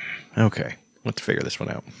 okay, let's figure this one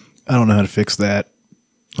out. I don't know how to fix that.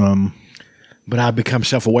 But I've become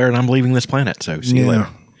self-aware, and I'm leaving this planet. So see you later.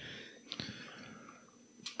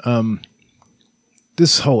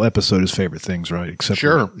 This whole episode is favorite things, right? Except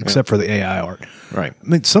Sure. for the AI art. Right. I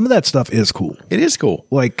mean, some of that stuff is cool. It is cool.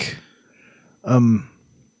 Like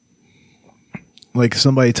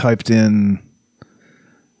somebody typed in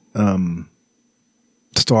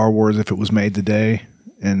Star Wars if it was made today,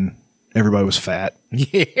 and everybody was fat.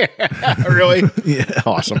 Yeah. Really? Yeah.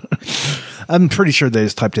 Awesome. I'm pretty sure they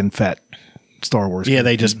just typed in fat Star Wars. Yeah,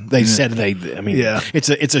 they said I mean, Yeah. it's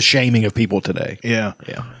a shaming of people today. Yeah.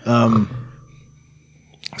 Yeah.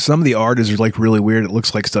 Some of the art is like really weird. It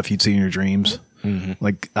looks like stuff you'd see in your dreams. Mm-hmm.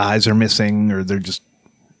 Like eyes are missing, or they're just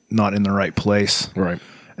not in the right place. Right.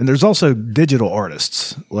 And there's also digital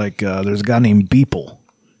artists. Like there's a guy named Beeple,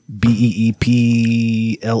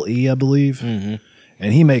 Beeple, I believe, and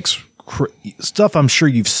he makes stuff I'm sure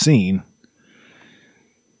you've seen.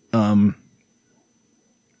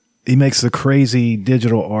 He makes the crazy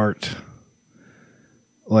digital art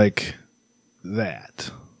like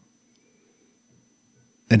that.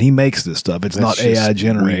 And he makes this stuff. It's That's not AI just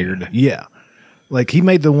generated. weird. Yeah. Like he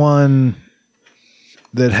made the one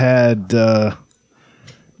that had the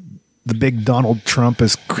big Donald Trump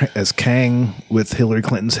as Kang with Hillary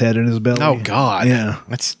Clinton's head in his belly. Oh God. Yeah.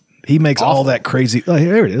 That's He makes all awful. that crazy. Oh,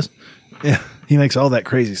 there it is. Yeah. He makes all that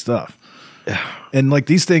crazy stuff. And like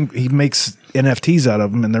these things, he makes NFTs out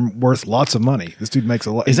of them, and they're worth lots of money. This dude makes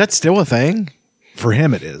a lot. Is that still a thing? For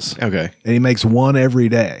him, it is. Okay. And he makes one every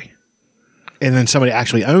day. And then somebody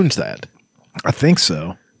actually owns that. I think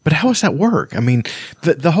so. But how does that work? I mean,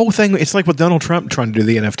 the whole thing, it's like with Donald Trump trying to do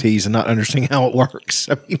the NFTs and not understanding how it works.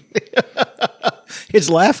 I mean, it's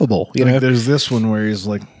laughable, Like there's this one where he's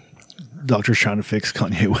like, doctor's trying to fix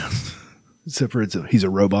Kanye West. Except for he's a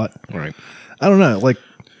robot. Right. I don't know. Like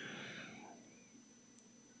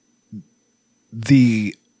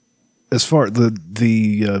as far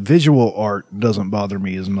the visual art doesn't bother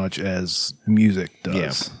me as much as music does.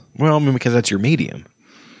 Yeah. Well, I mean, because that's your medium.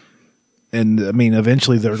 And I mean,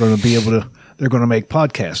 eventually they're going to make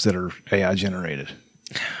podcasts that are AI generated.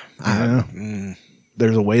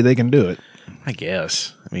 There's a way they can do it. I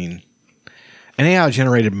guess. I mean, an AI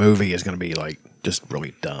generated movie is going to be like just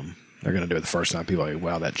really dumb. They're going to do it the first time. People are like,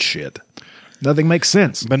 wow, that's shit. Nothing makes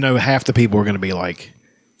sense. But no, half the people are going to be like,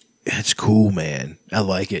 it's cool, man. I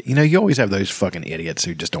like it. You always have those fucking idiots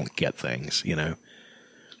who just don't get things,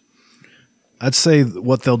 I'd say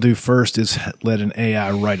what they'll do first is let an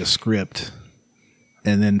AI write a script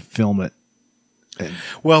and then film it.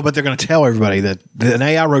 Well, but they're going to tell everybody that an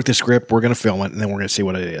AI wrote the script, we're going to film it, and then we're going to see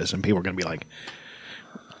what it is. And people are going to be like,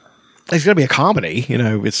 it's going to be a comedy.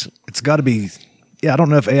 It's got to be. Yeah, I don't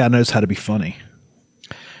know if AI knows how to be funny.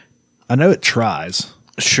 I know it tries.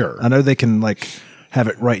 Sure. I know they can like have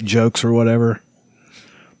it write jokes or whatever,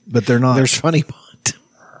 but they're not. There's Funny Bot.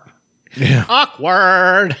 Yeah.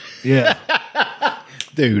 Awkward. Yeah.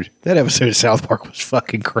 Dude, that episode of South Park was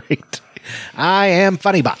fucking great. I am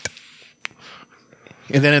Funny Bot.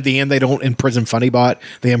 And then at the end, they don't imprison Funny Bot.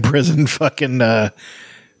 They imprison fucking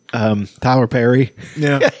Tyler Perry.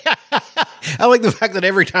 Yeah. I like the fact that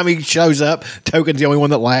every time he shows up, Token's the only one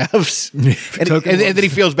that laughs. and then he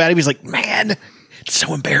feels bad. He's like, man, it's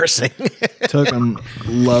so embarrassing. Token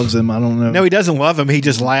loves him. I don't know. No, he doesn't love him. He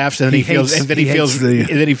just laughs, and then he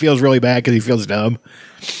feels really bad because he feels dumb.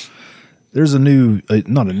 There's a new,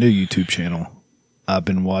 not a new YouTube channel I've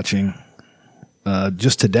been watching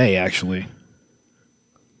just today, actually,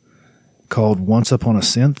 called Once Upon a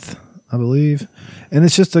Synth, I believe. And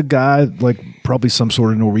it's just a guy, like probably some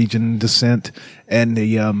sort of Norwegian descent, and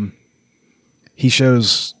he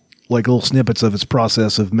shows like little snippets of his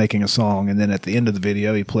process of making a song, and then at the end of the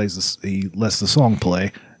video, he lets the song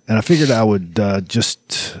play. And I figured I would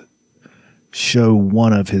just show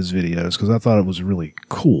one of his videos because I thought it was really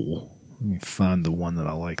cool. Let me find the one that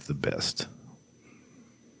I like the best.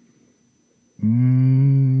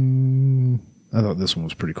 I thought this one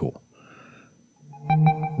was pretty cool.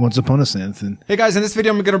 Once Upon a Synth. And Hey guys, in this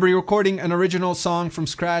video I'm going to be recording an original song from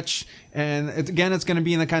scratch, and again it's going to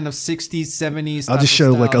be in the kind of 60s, 70s. I'll just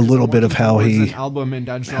show like a little bit of how he album and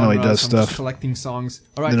that how he genre, does so I'm stuff. just collecting songs.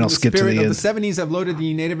 All right, Then in I'll the skip to spirit the of end. the 70s, I've loaded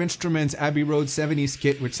the Native Instruments Abbey Road 70s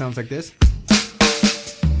kit, which sounds like this.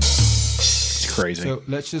 It's crazy. So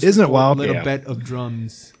let's just Isn't it record wild? a little Yeah. bit of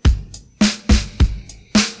drums.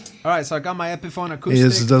 All right, so I got my Epiphone acoustic.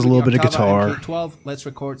 It does a with little the bit of Octava guitar. MK12. Let's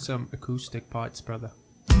record some acoustic parts, brother.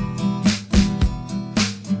 I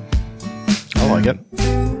like it.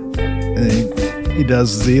 And he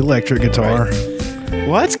does the electric guitar.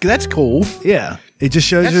 Well, that's cool. Yeah, it just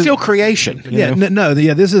shows That's you. still creation. you Yeah, know?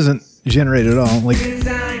 yeah, this isn't generated at all. Like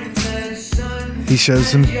he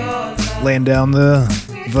shows him laying down the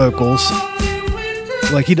vocals.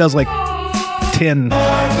 Like he does like 10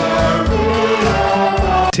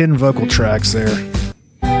 vocal tracks there.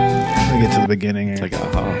 Let me get to the beginning here. Like,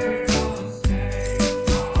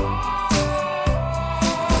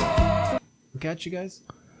 We'll catch you guys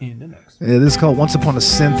in the next. Yeah, this is called Once Upon a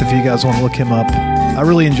Synth if you guys want to look him up. I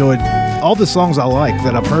really enjoyed all the songs I like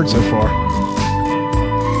that I've heard so far.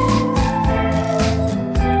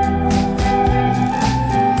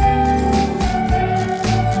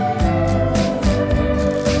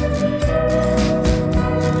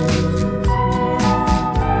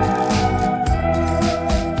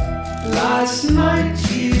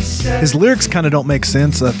 His lyrics kind of don't make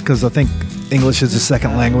sense because I think English is his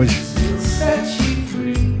second language.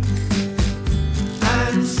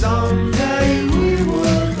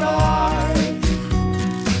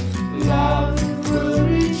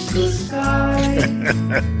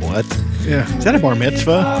 what? Yeah. Is that a bar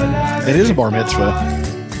mitzvah? It is a bar mitzvah.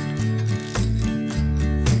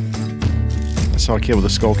 I saw a kid with a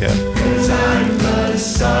skull cap.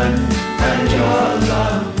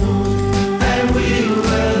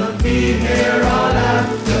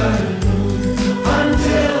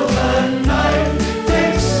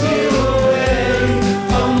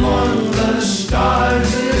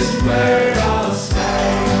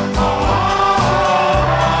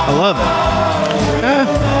 I love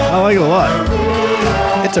it. I like it a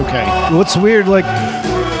lot. It's okay. What's weird, like,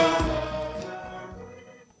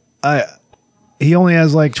 he only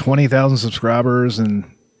has like 20,000 subscribers, and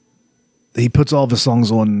he puts all of his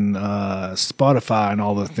songs on Spotify and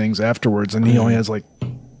all the things afterwards, and he only has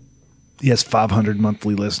he has 500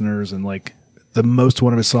 monthly listeners, and like the most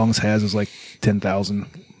one of his songs has is like 10,000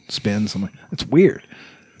 spins. I'm like, it's weird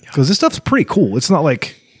because this stuff's pretty cool. It's not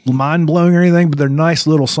like mind blowing or anything, but they're nice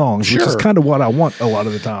little songs, which is Sure. kind of what I want a lot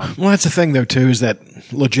of the time. Well, that's the thing, though, too, is that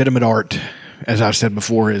legitimate art, as I've said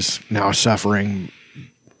before, is now suffering.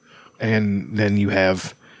 And then you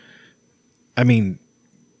have, I mean,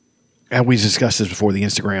 and we discussed this before, the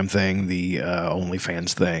Instagram thing, the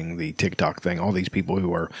OnlyFans thing, the TikTok thing, all these people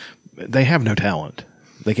who they have no talent.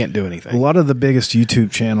 They can't do anything. A lot of the biggest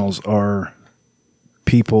YouTube channels are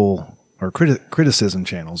people or criticism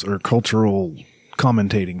channels or cultural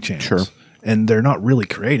commentating channels. Sure. And they're not really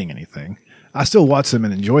creating anything. I still watch them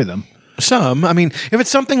and enjoy them. Some, I mean, if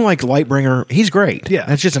it's something like Lightbringer, he's great. Yeah.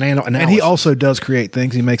 That's just an analysis. And he also does create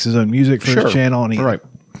things. He makes his own music for Sure. his channel. And Right.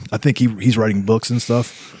 I think he's writing books and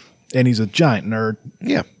stuff. And he's a giant nerd.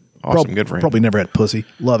 Yeah. Awesome. Good for him. Probably never had pussy.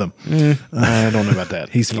 Love him. I don't know about that.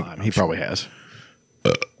 He's He- fine, He probably has.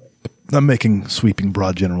 I'm making sweeping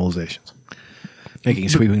broad generalizations. Making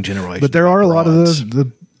sweeping generations. But there are a lot of broads.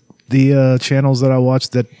 the channels that I watch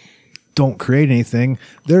that don't create anything.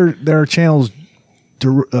 There are channels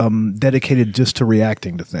dedicated just to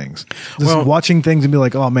reacting to things. Just Well- watching things and be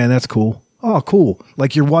like, oh man, that's cool. Oh, cool.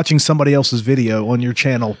 Like you're watching somebody else's video on your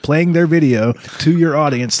channel, playing their video to your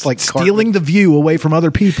audience, like stealing the view away from other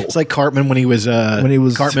people. It's like Cartman when he was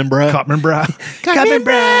Cartman Bruh. Cartman Bruh. Cartman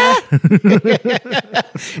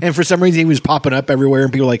Bruh. And for some reason he was popping up everywhere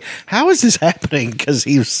and people were like, how is this happening? Because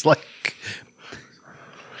he was like,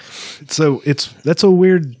 So that's a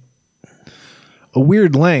weird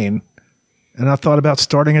lane. And I thought about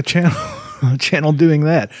starting a channel doing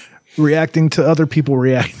that, reacting to other people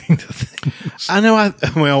reacting to things. I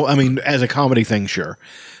know. I mean, as a comedy thing, sure,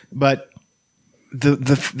 but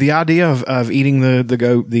the idea of eating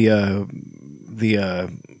the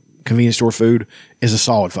convenience store food is a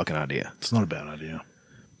solid fucking idea. It's not a bad idea.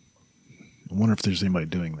 I wonder if there's anybody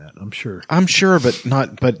doing that. I'm sure. but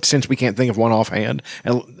not. But since we can't think of one offhand,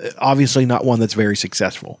 and obviously not one that's very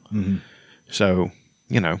successful. Mm-hmm. So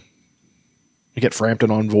You get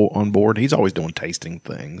Frampton on board. He's always doing tasting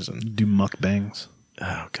things. And Do mukbangs.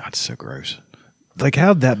 oh god, it's so gross. Like,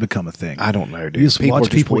 how'd that become a thing? I don't know, dude. You just People are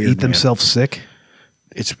watch people weird, eat man. themselves sick.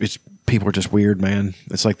 It's people are just weird, man.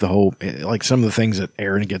 It's like the whole like some of the things that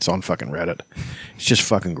Aaron gets on fucking Reddit. It's just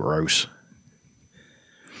fucking gross.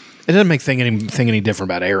 It doesn't make anything any different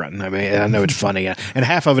about Aaron. I mean, I know it's funny, and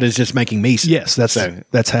half of it is just making me sick. Yes, that's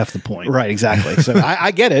half the point. right, exactly. So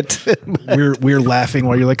I get it. We're laughing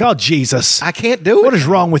while you're like, oh Jesus, I can't do it. what is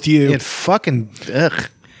wrong with you? It fucking ugh.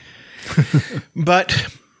 But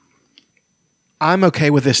I'm okay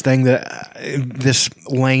with this thing this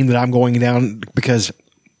lane that I'm going down, because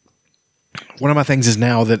one of my things is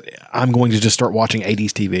now that I'm going to just start watching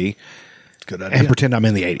 80s TV Good idea. and pretend I'm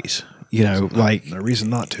in the 80s. You know, like No reason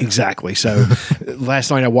not to. exactly. So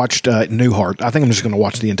last night I watched Newhart. I think I'm just going to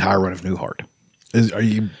watch the entire run of Newhart. Are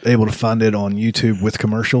you able to find it on YouTube with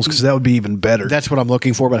commercials? Because that would be even better. That's what I'm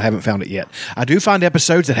looking for, but I haven't found it yet. I do find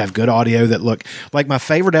episodes that have good audio that look like my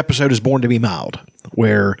favorite episode is Born to Be Mild,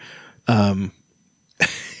 where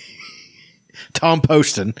Tom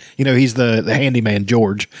Poston, you know, he's the handyman,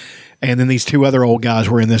 George. And then these two other old guys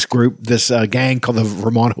were in this group, this gang called the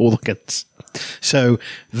Vermont Hooligans. So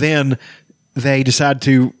then they decide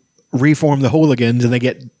to reform the Hooligans, and they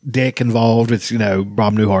get Dick involved. It's, you know,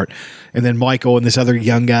 Bob Newhart, and then Michael and this other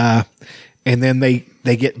young guy. And then they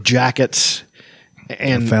get jackets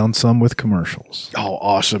and found some with commercials. oh,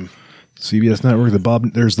 awesome. CBS Network.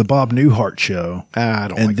 There's the Bob Newhart show. I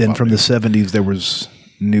don't And like then Bob from Newhart. the 70s there was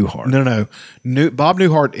Newhart. No. Bob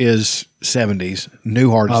Newhart is 70s.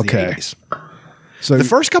 Newhart is Okay. the 80s. So The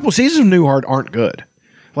first couple seasons of Newhart aren't good.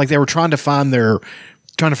 Like they were trying to find their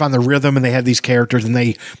rhythm, and they had these characters, and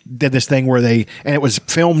they did this thing where and it was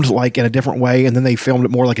filmed like in a different way, and then they filmed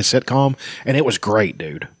it more like a sitcom, and it was great,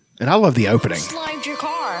 dude. And I love the opening. Slimed your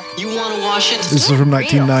car. You want to wash it? this is from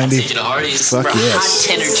 1990. Take you to Hardee's. Fuck for a yes. hot,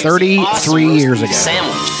 tender, juicy, 33 awesome years roast ago. beef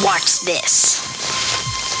Sandwich. Watch this.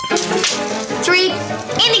 3,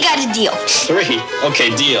 and he got a deal. 3.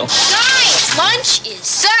 Okay, deal. Guys, lunch is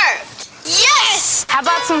served. Yes! How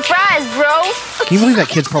about some fries, bro? Can you believe that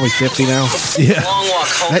kid's probably 50 now? Yeah. Long walk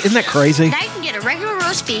home. Isn't that crazy? Now you can get a regular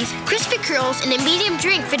roast beef, crispy curls, and a medium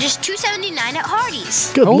drink for just $2.79 at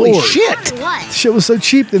Hardee's. Good Holy Lord. shit. What? Shit was so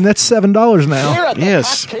cheap, then that's $7 now. Here at the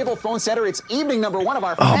Yes. Cox Cable Phone Center, it's evening number 1 of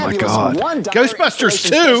our Oh, my fabulous God. $1 Ghostbusters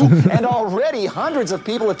installation 2. special, and already hundreds of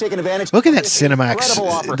people have taken advantage. Look at of that this Cinemax. incredible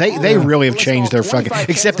offer. They really have We'll changed their install fucking, 25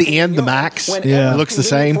 except the end, the Max. whenever Yeah. It looks the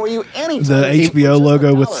convenient same. for you, anytime. The HBO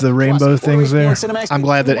logo with the rainbow things there. I'm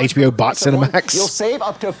glad that HBO bought Cinemax. You'll save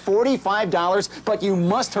up to $45, but you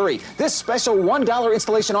must hurry. This special $1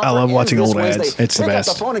 installation offer I love ends watching this old Wednesday. ads. It's the Pick best.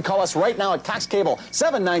 up the phone and call us right now at Cox Cable,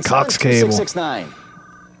 Cox Cable. 797-2669.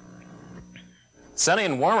 Sunny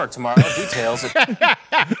and warmer tomorrow. Details.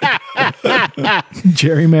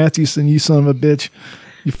 Jerry Mathewson, you son of a bitch.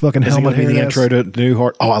 You fucking Is it helmet going to be the hair intro to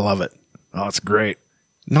Newhart? Oh, I love it. Oh, it's great.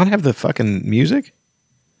 Not have the fucking music?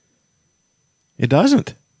 It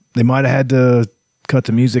doesn't. They might have had to cut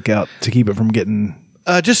the music out to keep it from getting.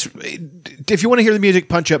 Just if you want to hear the music,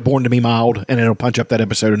 punch up "Born to Be Mild," and it'll punch up that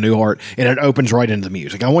episode of Newhart, and it opens right into the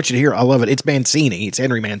music. I want you to hear. I love it. It's Mancini. It's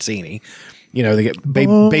Henry Mancini. You know, they get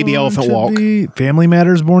Baby Elephant Walk. Family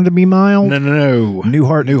Matters, Born to Be Mild. No.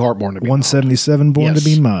 Newhart, Born to Be 177, Born Yes. to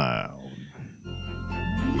Be Mild.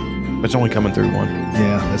 Mild. It's only coming through one.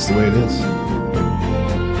 Yeah, that's the way it is.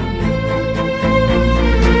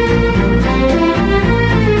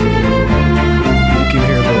 You can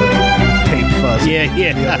hear the tape fuzz. Yeah.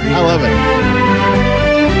 I love it.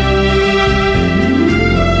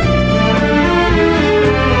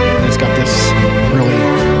 It's got this really.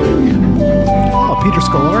 Oh, Peter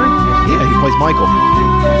Scolari? Yeah, he plays Michael.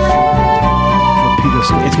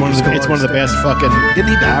 It's one of the best fucking. Didn't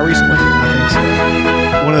he die recently? I think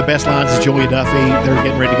so. One of the best lines is Julia Duffy. They're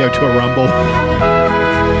getting ready to go to a rumble.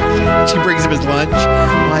 She brings him his lunch.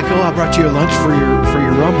 Michael, I brought you a lunch for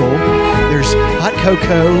your rumble. There's hot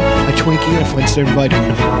cocoa, a Twinkie, and a Flintstone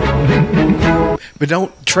vitamin. But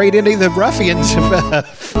don't trade any of the ruffians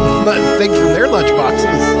things from their lunch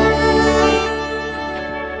boxes.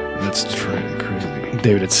 That's crazy.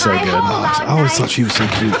 Dude, it's so good. I always thought she was so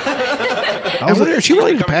cute. Is she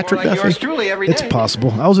related to Patrick Duffy? It's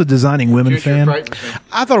possible. I was a Designing Women fan.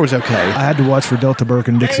 I thought it was okay. I had to watch for Delta Burke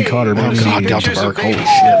and Dixie Carter. Oh, Maybe God, Delta Burke. Holy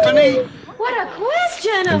shit. What a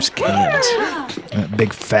question! Those cans. that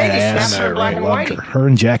big fat ass. I know, right? I loved her. Her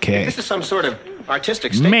and Jack Hay. This is some sort of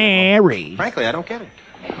artistic statement. Mary. Frankly, I don't get it.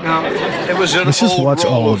 No, it was an Let's just old watch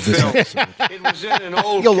roll all of this. film. It was in an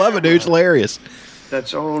old You'll love it, dude. It's hilarious.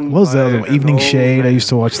 that's owned What was the by other one? an Evening old Shade. I man. used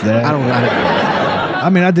to watch that. I don't know. I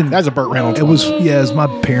mean, I didn't. That's a Burt Reynolds. It was as my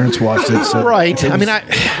parents watched it. So Right. it I was-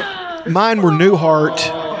 mean, mine were Newhart.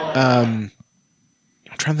 I'm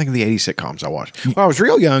trying to think of the 80s sitcoms I watched. When I was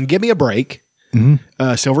real young, Give Me a Break,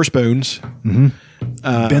 Silver Spoons,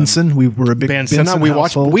 Benson. We were a big Benson. Benson we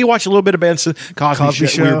household. watched a little bit of Benson. Cosby, Cosby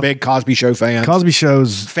Show. We were Show. big Cosby Show fans. Cosby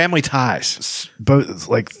shows. Family Ties. Both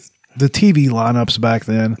like the TV lineups back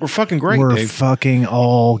then Were fucking great, Were dude. fucking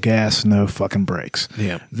all gas, no fucking breaks.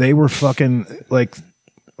 Yeah. They were fucking like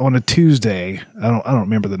on a Tuesday. I don't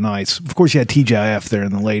remember the nights. Of course, you had TGIF there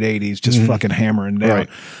in the late '80s, just fucking hammering down. Right.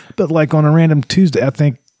 But like on a random Tuesday, I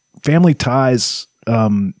think Family Ties,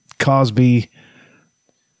 Cosby,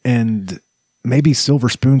 and maybe Silver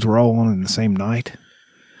Spoons were all on in the same night.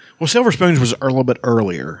 Well, Silver Spoons was a little bit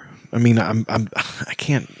earlier. I mean, I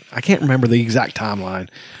can't remember the exact timeline.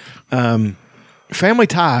 Family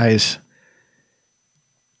Ties.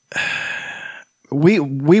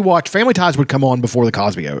 We watched Family Ties would come on before the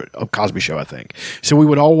Cosby Show, I think. So we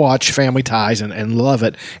would all watch Family Ties and love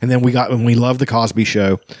it. And then when we loved the Cosby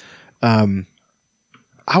Show,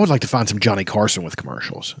 I would like to find some Johnny Carson with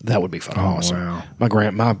commercials. That would be fun. Awesome. Wow. My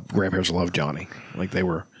grandparents loved Johnny. Like they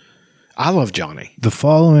were. I love Johnny. The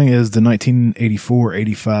following is the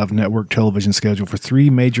 1984-85 network television schedule for 3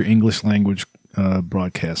 major English language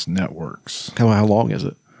broadcast networks. How long is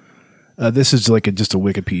it? This is like just a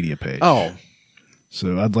Wikipedia page. Oh,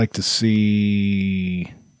 So I'd like to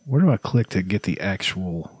see, where do I click to get the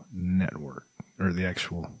actual network or the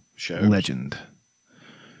actual Shows. legend?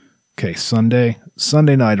 Okay, Sunday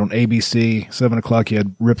night on ABC, 7 o'clock you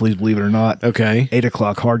had Ripley's Believe It or Not. okay. 8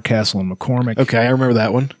 o'clock Hardcastle and McCormick. Okay, I remember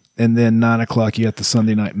that one. And then 9 o'clock you had the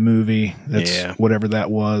Sunday night movie. That's Yeah. whatever that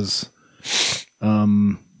was.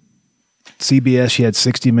 CBS, you had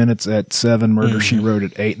 60 Minutes at 7, Murder She Wrote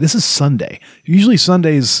at 8. This is Sunday. Usually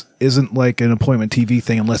Sundays isn't like an appointment TV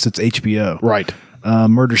thing unless it's HBO. Right.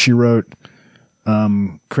 Murder She Wrote,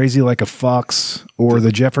 Crazy Like a Fox, or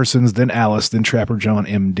The Jeffersons, then Alice, then Trapper John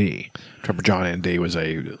MD. Trapper John M.D. was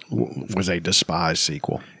a despised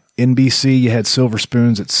sequel. NBC, you had Silver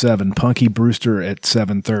Spoons at 7, Punky Brewster at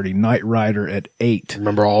 7:30, Knight Rider at 8.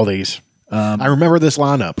 Remember all these. I remember this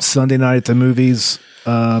lineup. Sunday night at the movies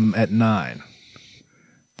at 9.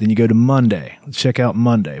 Then you go to Monday. Let's check out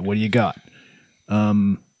Monday. What do you got?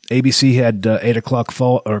 ABC had 8 o'clock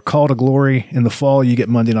fall or Call to Glory. In the fall, you get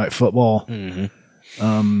Monday Night Football.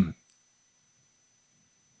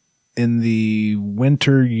 In the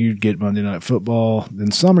winter, you'd get Monday Night Football. In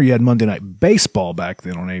summer, you had Monday Night Baseball back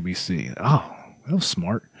then on ABC. Oh, that was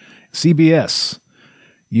smart. CBS,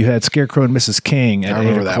 you had Scarecrow and Mrs. King at I 8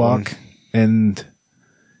 remember that one. o'clock. And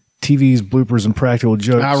TV's Bloopers and Practical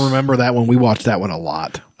Jokes. I remember that one. We watched that one a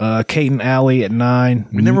lot. Kate and Alley at 9.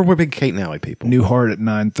 We never were big Kate and Alley people. Newhart at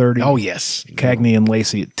 9:30. Oh, yes. Cagney and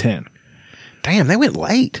Lacey at 10. Damn, they went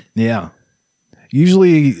late. Yeah.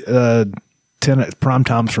 Usually 10 prime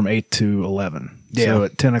time's from 8 to 11. Yeah. So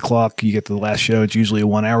at 10 o'clock, you get the last show. It's usually a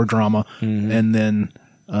 1-hour drama. And then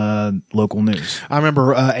local news. I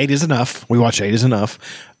remember 8 is Enough. We watched 8 is Enough.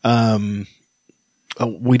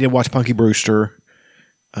 We did watch Punky Brewster.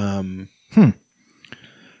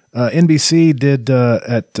 NBC did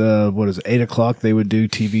at 8 o'clock, they would do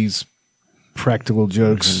TV's Practical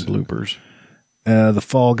Jokes. And bloopers. The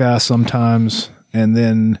Fall Guy sometimes. And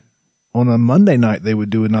then on a Monday night, they would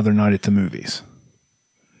do another night at the movies.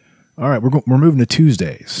 All right, we're moving to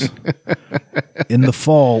Tuesdays. In the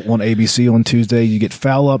fall on ABC on Tuesday, you get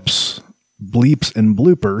Foul Ups, Bleeps, and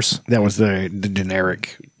Bloopers. That was the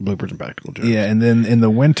generic bloopers and practical jokes. Yeah, and then in the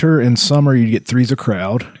winter and summer, you get Three's a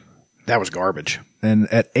Crowd. That was garbage.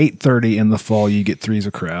 And at 8:30 in the fall, you get Three's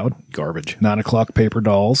a Crowd. Garbage. 9 o'clock, Paper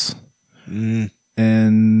Dolls.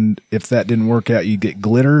 And if that didn't work out, you get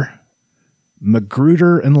Glitter,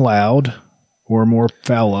 Magruder, and Loud, or more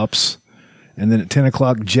Foul Ups. And then at 10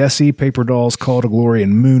 o'clock, Jesse, Paper Dolls, Call to Glory,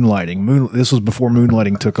 and Moonlighting. This was before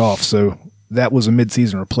Moonlighting took off, so that was a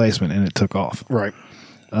mid-season replacement, and it took off. Right.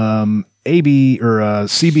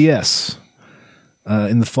 CBS.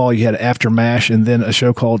 In the fall, you had After MASH, and then a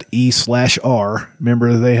show called E/R.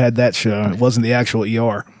 Remember, they had that show. It wasn't the actual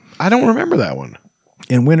ER. I don't remember that one.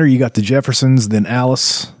 In winter, you got The Jeffersons, then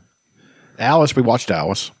Alice. Alice, we watched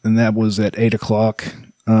Alice. And that was at 8 o'clock.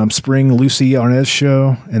 Spring, Lucy Arnaz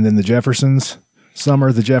show, and then The Jeffersons.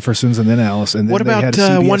 Summer, The Jeffersons, and then Alice. And then What they about had a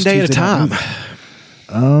CBS One Day at a Tuesday night Time?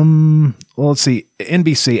 movie. Well, let's see.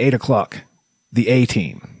 NBC, 8 o'clock. The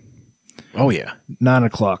A-Team. Oh, yeah. 9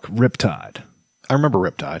 o'clock, Riptide. I remember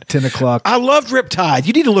Riptide. 10 o'clock. I loved Riptide.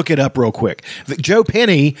 You need to look it up real quick. Joe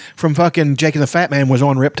Penny from fucking Jake and the Fat Man was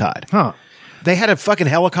on Riptide. Huh. They had a fucking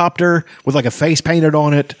helicopter with like a face painted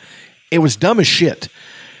on it. It was dumb as shit.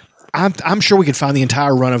 I'm sure we could find the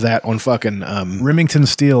entire run of that on fucking Remington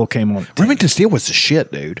Steele came on. Remington Steele was the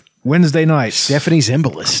shit, dude. Wednesday nights. Stephanie's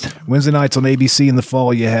Embolist. Wednesday nights on ABC in the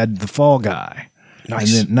fall, you had The Fall Guy.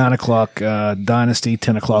 Nice. And then 9 o'clock Dynasty,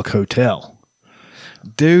 10 o'clock Hotel.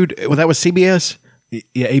 Dude, well, that was CBS?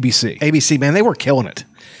 Yeah, ABC. ABC, man, they were killing it.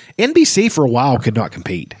 NBC for a while could not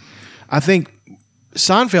compete. I think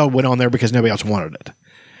Seinfeld went on there because nobody else wanted it.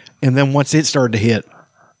 And then once it started to hit,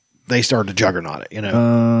 they started to juggernaut it, you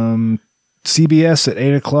know. CBS at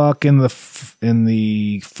 8 o'clock in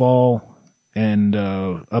the fall, and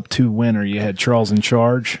up to winter you had Charles in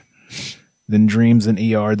Charge, then Dreams and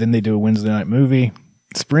ER. Then they do a Wednesday night movie.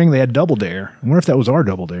 Spring they had Double Dare. I wonder if that was our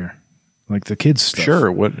Double Dare, like the kids stuff. Sure,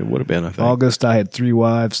 it would have been. I think. August I had Three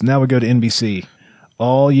Wives. Now we go to NBC.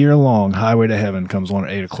 All year long, Highway to Heaven comes on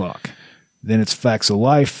at 8 o'clock. Then it's Facts of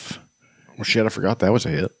Life. Well, shit, I forgot that was a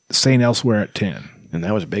hit. St. Elsewhere at 10. And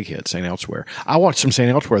that was a big hit, St. Elsewhere. I watched some St.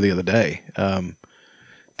 Elsewhere the other day.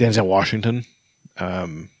 Denzel Washington.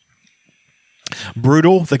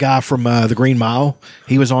 Brutal, the guy from The Green Mile,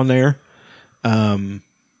 he was on there. Dude,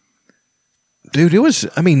 it was,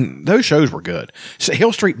 I mean, those shows were good. So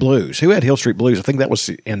Hill Street Blues. Who had Hill Street Blues? I think that was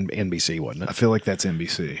NBC, wasn't it? I feel like that's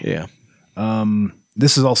NBC. Yeah.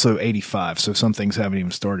 This is also 85, so some things haven't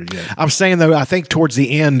even started yet. I'm saying though, I think towards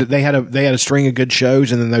the end they had a string of good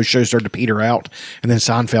shows, and then those shows started to peter out, and then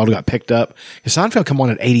Seinfeld got picked up. Seinfeld come on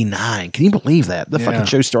at 89. Can you believe that? The fucking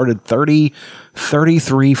show started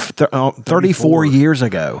 34 years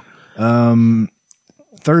ago.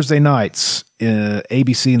 Thursday nights,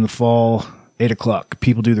 ABC in the fall, 8 o'clock.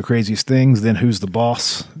 People Do the Craziest Things, then Who's the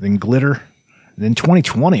Boss, then Glitter, then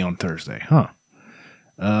 2020 on Thursday, huh?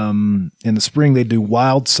 In the spring, they do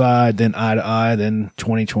Wild Side, then Eye to Eye, then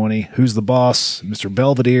 2020. Who's the Boss? Mr.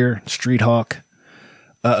 Belvedere, Street Hawk.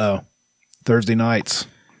 Thursday nights,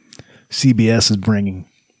 CBS is bringing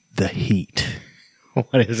the heat.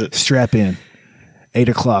 What is it? Strap in. 8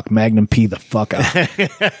 o'clock, Magnum P the fuck out.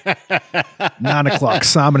 9 o'clock,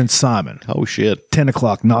 Simon and Simon. Oh shit. 10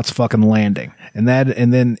 o'clock, Knots fucking Landing. And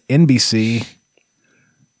then NBC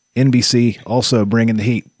also bringing the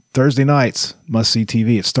heat. Thursday nights, must-see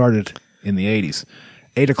TV. It started in the 80s.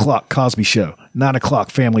 8 o'clock, Cosby Show. 9 o'clock,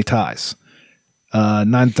 Family Ties.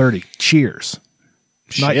 9:30, Cheers.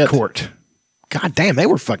 Night Court. God damn, they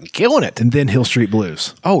were fucking killing it. And then Hill Street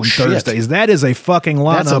Blues. Oh, shit. Thursdays. That is a fucking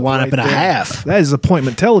lineup. That's a lineup right and a there. half. That is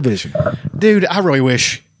appointment television. Dude, I really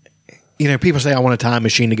wish, people say I want a time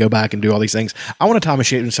machine to go back and do all these things. I want a time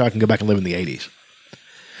machine so I can go back and live in the 80s.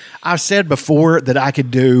 I've said before that I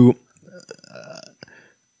could do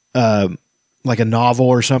like a novel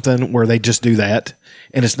or something where they just do that,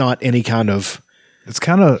 and it's not any kind of. It's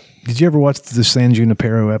kind of. Did you ever watch the San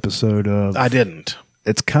Junipero episode of? I didn't.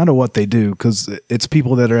 It's kind of what they do, because it's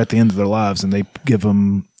people that are at the end of their lives, and they give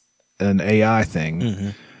them an AI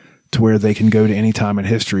thing to where they can go to any time in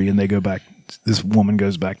history, and they go back. This woman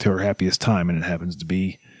goes back to her happiest time, and it happens to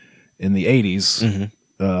be in the 80s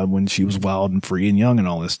when she was wild and free and young and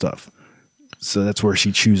all this stuff. So that's where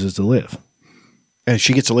she chooses to live. And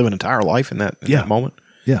she gets to live an entire life in that moment?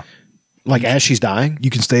 Yeah. Like as she's dying?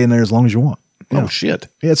 You can stay in there as long as you want. Yeah. Oh, shit.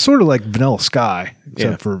 Yeah, it's sort of like Vanilla Sky,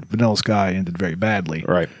 except for Vanilla Sky ended very badly.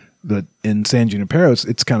 Right. But in San Junipero,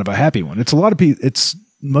 it's kind of a happy one. It's a lot of people. It's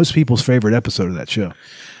most people's favorite episode of that show.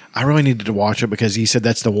 I really needed to watch it because he said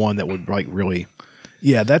that's the one that would like really.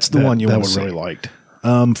 Yeah, that's the one you want to would see. really liked.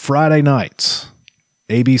 Friday nights,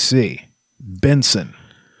 ABC, Benson,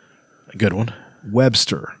 a good one.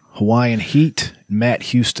 Webster, Hawaiian Heat, Matt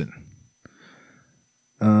Houston.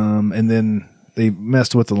 And then they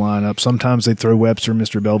messed with the lineup. Sometimes they throw Webster,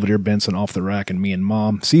 Mr. Belvedere, Benson off the rack, and Me and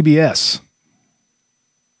Mom. CBS,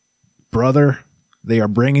 brother, they are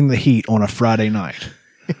bringing the heat on a Friday night.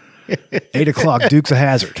 8 o'clock, Dukes of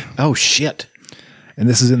Hazzard. Oh, shit. And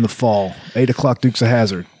this is in the fall. 8 o'clock, Dukes of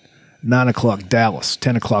Hazzard. 9 o'clock, Dallas.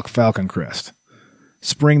 10 o'clock, Falcon Crest.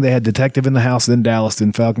 Spring, they had Detective in the House, then Dallas,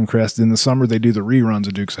 then Falcon Crest. In the summer, they do the reruns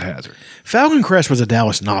of Dukes of Hazzard. Falcon Crest was a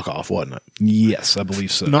Dallas knockoff, wasn't it? Yes, I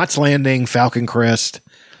believe so. Knots Landing, Falcon Crest,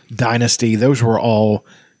 Dynasty, those were all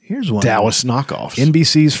Here's one Dallas knockoffs.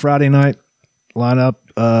 NBC's Friday night lineup,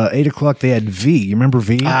 8 o'clock, they had V. You remember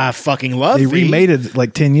V? I fucking love They V. remade it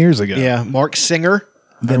like 10 years ago. Yeah, Mark Singer.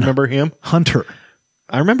 I remember him. Hunter.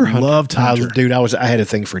 I remember Hunter. Loved Hunter. Dude, I had a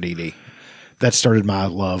thing for DD. That started my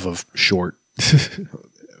love of short,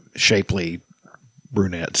 shapely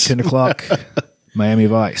brunettes. 10 o'clock, Miami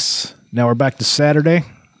Vice. Now we're back to Saturday.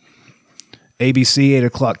 ABC, 8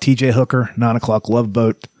 o'clock, TJ Hooker. 9 o'clock, Love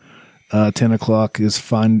Boat. 10 o'clock is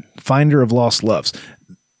Finder of Lost Loves.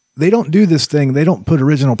 they don't do this thing. They don't put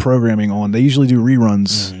original programming on. They usually do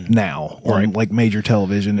reruns now on like major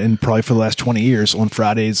television, and probably for the last 20 years on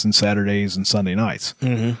Fridays and Saturdays and Sunday nights.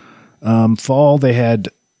 Fall, they had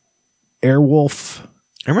Airwolf.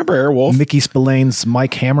 I remember Airwolf. Mickey Spillane's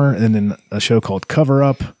Mike Hammer, and then a show called Cover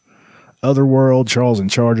Up. Otherworld, Charles in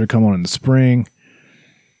Charge would come on in the spring.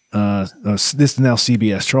 This is now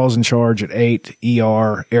CBS. Charles in Charge at 8.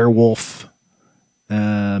 ER, Airwolf,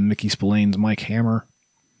 Mickey Spillane's Mike Hammer.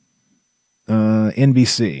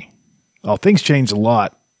 NBC. Oh, things changed a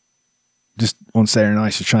lot just on Saturday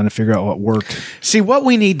nights, just trying to figure out what worked. See, what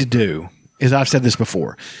we need to do is, I've said this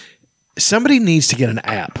before, somebody needs to get an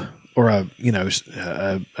app or a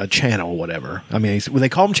channel or whatever. I mean, they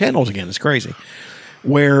call them channels again. It's crazy.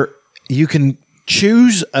 Where you can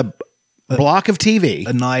choose a block of TV.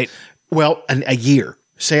 A night. Well, a year.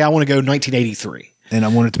 Say I want to go 1983. And I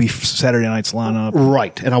want it to be Saturday night's lineup.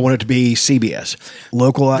 Right. And I want it to be CBS.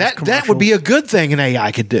 Localized that would be a good thing an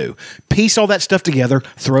AI could do. Piece all that stuff together,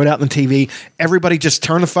 throw it out on the TV. Everybody just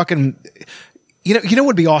turn the fucking... You know what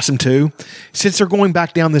would be awesome too? Since they're going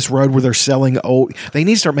back down this road where they're selling old... They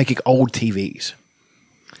need to start making old TVs.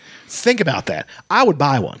 Think about that. I would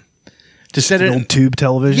buy one. To set it on tube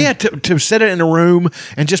television? Yeah, to set it in a room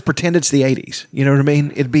and just pretend it's the 80s. You know what I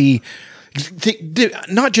mean? It'd be...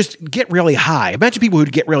 not just get really high. Imagine people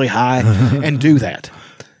who'd get really high and do that.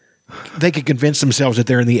 They could convince themselves that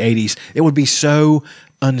they're in the 80s. It would be so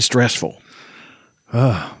unstressful.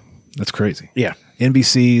 That's crazy. Yeah.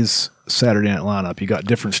 NBC's Saturday Night lineup. You got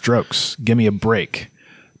Different Strokes, Give Me a Break,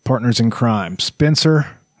 Partners in Crime,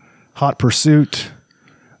 Spencer, Hot Pursuit.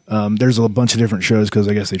 There's a bunch of different shows because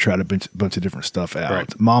I guess they tried a bunch of different stuff out.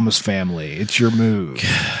 Right. Mama's Family, It's Your Move.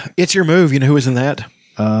 It's Your Move. You know who was in that?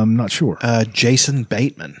 Not sure. Jason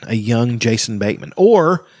Bateman, a young Jason Bateman.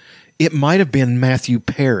 Or it might have been Matthew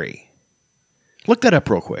Perry. Look that up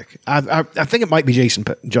real quick. I think it might be Jason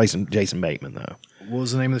Bateman, though. What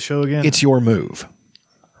was the name of the show again? It's Your Move.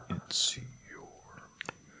 It's Your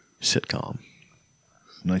Sitcom.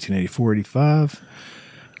 1984-85.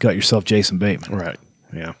 Got yourself Jason Bateman. Right.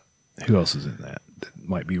 Yeah. Who else is in that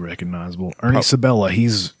might be recognizable? Ernie Sabella.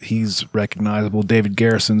 He's recognizable. David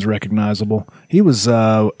Garrison's recognizable. He was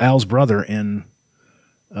Al's brother in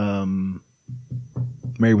Married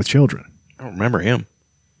with Children. I don't remember him.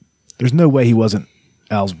 There's no way he wasn't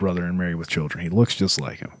Al's brother in Married with Children. He looks just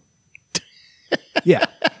like him. Yeah.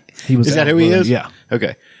 He was. Is that Al's who he brother. is? Yeah.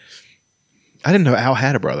 Okay. I didn't know Al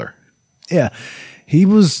had a brother. Yeah. He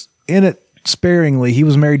was in it sparingly. He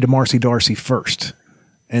was married to Marcy Darcy first.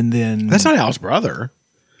 And then That's not Al's brother.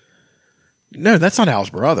 No, that's not Al's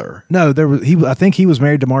brother. No, I think he was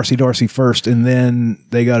married to Marcy Darcy first, and then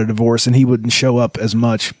they got a divorce, and he wouldn't show up as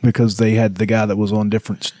much because they had the guy that was on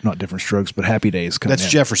not Different Strokes, but Happy Days coming That's in.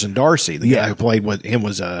 Jefferson Darcy, the guy who played with him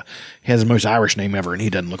has the most Irish name ever, and he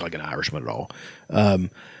doesn't look like an Irishman at all. No,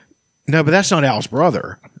 but that's not Al's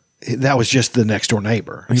brother. That was just the next door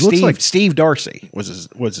neighbor. He looks like Steve Darcy was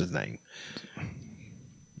his name.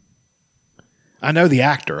 I know the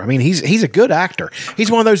actor. I mean, he's a good actor. He's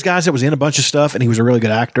one of those guys that was in a bunch of stuff, and he was a really good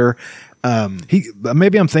actor.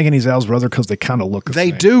 Maybe I'm thinking he's Al's brother because they kind of look. They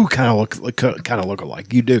do kind of look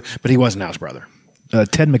alike. You do, but he wasn't Al's brother.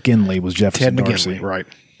 Ted McGinley was Jefferson Darcy, right?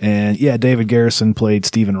 And yeah, David Garrison played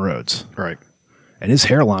Stephen Rhodes, right? And his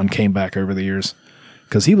hairline came back over the years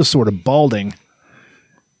because he was sort of balding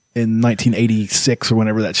in 1986 or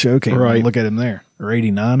whenever that show came. Right. Look at him there. Or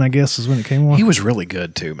 89, I guess, is when it came on. He was really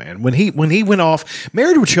good too, man. When he went off,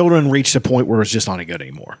 Married with Children reached a point where it was just not any good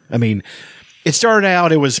anymore. I mean, it started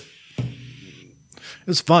out, it was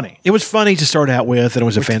funny. It was funny to start out with, and it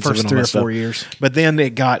was offensive. First and 3 all or that 4 stuff. years. But then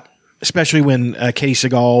it got, especially when Katie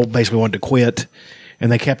Seagal basically wanted to quit,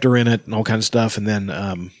 and they kept her in it and all kinds of stuff. And then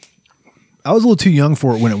I was a little too young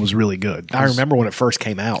for it when it was really good. I remember when it first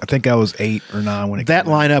came out. I think I was 8 or 9 when it that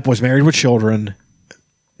came out. lineup was Married with Children,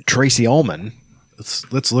 Tracy Ullman.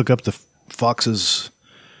 Let's look up the Fox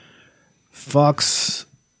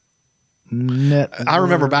Net. I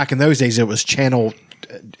remember back in those days it was channel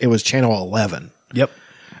 11. Yep.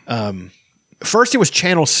 First it was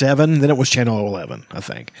channel 7, then it was channel 11, I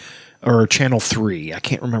think, or channel 3. I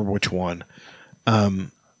can't remember which one.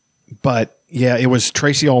 But yeah, it was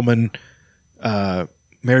Tracy Ullman,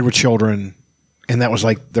 Married with Children, and that was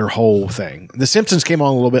like their whole thing. The Simpsons came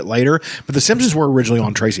on a little bit later, but The Simpsons were originally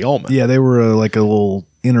on Tracy Ullman. Yeah, they were like a little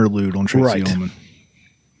interlude on Tracy Right. Ullman.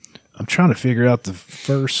 I'm trying to figure out the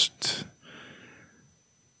first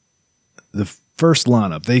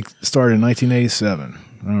lineup. They started in 1987.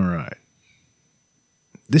 All right.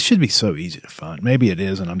 This should be so easy to find. Maybe it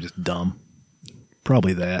is, and I'm just dumb.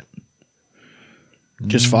 Probably that.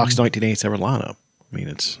 Just Fox 1987 lineup. I mean,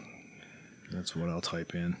 it's That's what I'll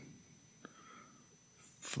type in.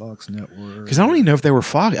 Fox Network. because I don't even know if they were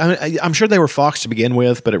Fox. I'm sure they were Fox to begin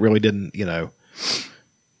with, but it really didn't.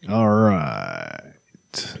 All right.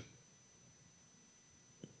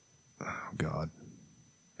 Oh, God.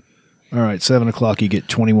 All right, 7 o'clock, you get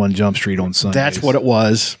 21 Jump Street on Sunday. That's what it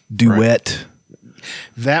was. Duet. Right.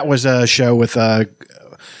 That was a show with Jack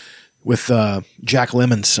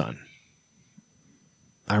Lemmon's son.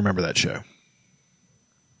 I remember that show.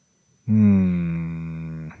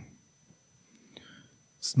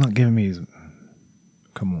 It's not giving me.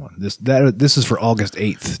 Come on, this is for August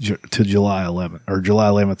 8th to July 11th, or July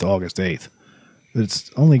 11th to August 8th.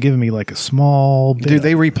 It's only giving me like a small bit. Dude,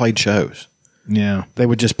 they replayed shows. Yeah, They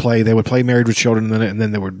would play Married with Children, and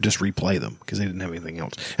then they would just replay them because they didn't have anything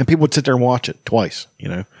else. And people would sit there and watch it twice.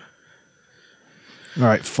 All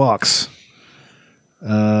right, Fox.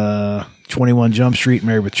 21 Jump Street,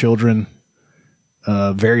 Married with Children.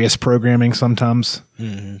 Various programming sometimes.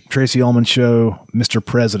 Mm-hmm. Tracy Ullman Show, Mr.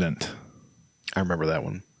 President. I remember that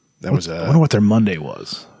one. That was I wonder what their Monday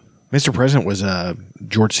was. Mr. President was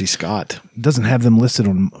George C. Scott. It doesn't have them listed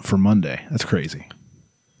for Monday. That's crazy.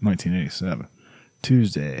 1987.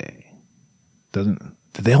 Tuesday. Did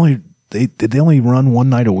they only run one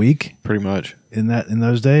night a week? Pretty much. In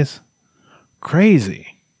those days?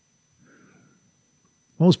 Crazy.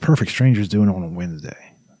 What was Perfect Strangers doing on a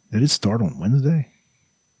Wednesday? Did it start on Wednesday?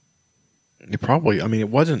 It probably. I mean, it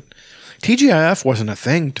wasn't. TGIF wasn't a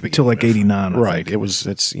thing to begin Till like with. 89, I right? think. It was.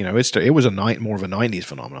 It was more of a 90s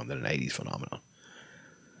phenomenon than an 80s phenomenon.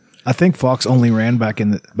 I think Fox only ran back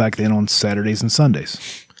then on Saturdays and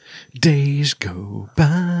Sundays. Days go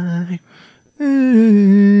by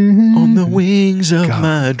on the wings of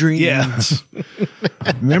my dreams. Yes.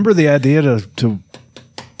 Remember the idea to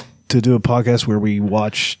do a podcast where we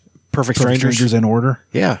watch Perfect Strangers in order?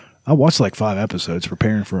 Yeah. I watched like 5 episodes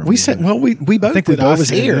preparing for it. We said, well, we both think we did. I both was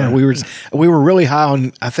did, here. yeah. We were really high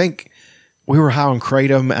on. I think we were high on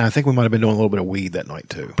Kratom, and I think we might have been doing a little bit of weed that night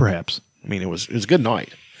too. Perhaps. I mean, it was a good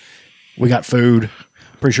night. We got food.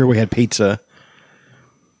 Pretty sure we had pizza.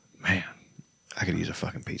 Man, I could use a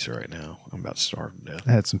fucking pizza right now. I'm about to starve to death.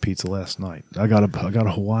 I had some pizza last night. I got a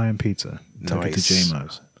Hawaiian pizza. Took it to Nice.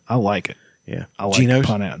 J-Mo's. I like it. Yeah, I like Geno's?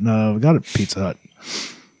 pineapple. No, we got it at Pizza Hut.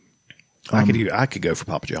 I could go for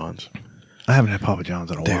Papa John's. I haven't had Papa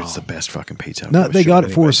John's in a Dude, while. it's the best fucking pizza. No, they got it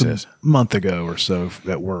for us a month ago or so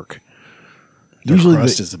at work. Usually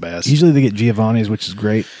crust is the best. Usually they get Giovanni's, which is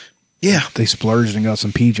great. Yeah, They splurged and got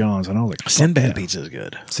some P. John's, and I was like, fuck Sinbad yeah. pizza is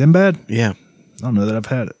good. Sinbad? Yeah, I don't know that I've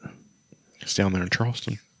had it. it's down there in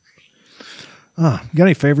Charleston. You got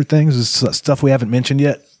any favorite things? Is stuff we haven't mentioned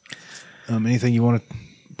yet? Anything you want to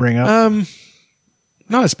bring up?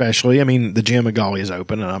 Not especially. I mean, the gym at Golly is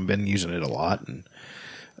open, and I've been using it a lot, and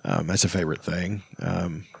that's a favorite thing.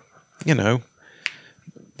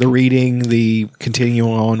 The reading, the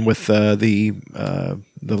continuing on with the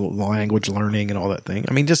language learning and all that thing.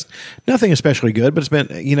 I mean, just nothing especially good, but it's been,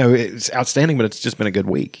 it's outstanding, but it's just been a good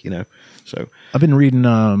week, So I've been reading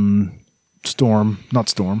Storm of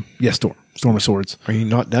Swords. are you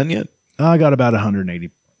not done yet? I got about 180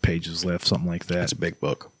 pages left, something like that. That's a big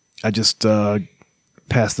book. I just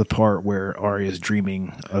passed the part where Arya's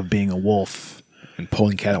dreaming of being a wolf. And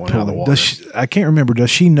pulling Catelyn out of the water. I can't remember. Does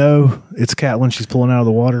she know it's Catelyn she's pulling out of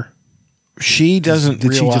the water? She doesn't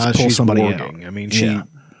Did she realize just pull she's somebody warging. out? I mean, Yeah.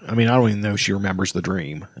 I don't even know if she remembers the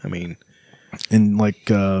dream. I mean, And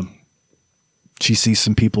like she sees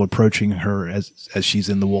some people approaching her as she's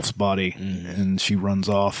in the wolf's body, and she runs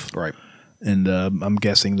off. right. And I'm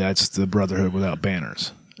guessing that's the Brotherhood without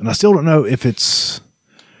banners. And I still don't know if it's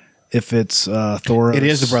Thoros. It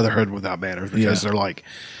is the Brotherhood without banners because Yeah. they're like,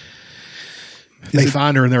 they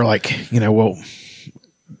find her and they're like, well,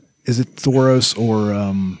 Is it Thoros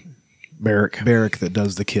or Barrick. that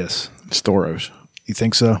does the kiss? It's Thoros. You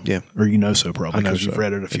think so? Yeah. Or so probably I know because you've so.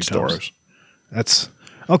 read it a few It's times. Thoros. That's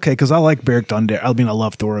okay because I like Barrick Dondarrion. I mean, I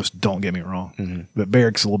love Thoros. Don't get me wrong, but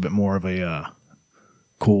Barrick's a little bit more of a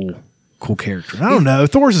cool character. I don't know.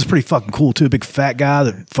 Thoros is pretty fucking cool too. A big fat guy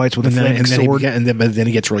that fights with a flaming sword. But then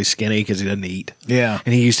he gets really skinny because he doesn't eat. Yeah.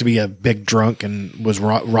 And he used to be a big drunk and was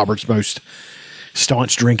Robert's most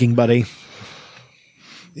staunch drinking buddy.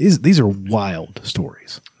 These are wild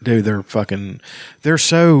stories. Dude, they're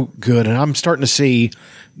so good. And I'm starting to see,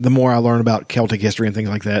 the more I learn about Celtic history and things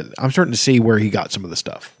like that, I'm starting to see where he got some of the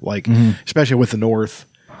stuff. Like, especially with the North,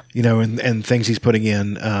 and things he's putting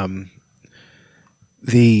in.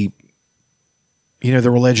 The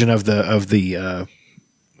religion of the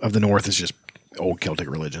North is just old Celtic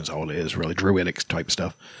religion is all it is, really Druidic type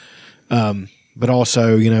stuff. But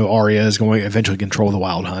also, Arya is going to eventually control the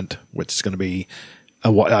Wild Hunt, which is going to be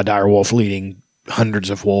a dire wolf leading hundreds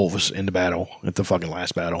of wolves into battle at the fucking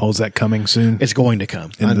last battle. Oh, is that coming soon? It's going to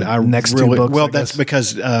come. In the next two books, well, I that's guess?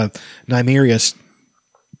 because Nymeria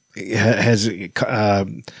has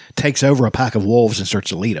takes over a pack of wolves and starts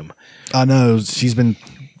to lead them. I know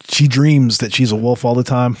she dreams that she's a wolf all the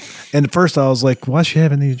time. And at first I was like, why is she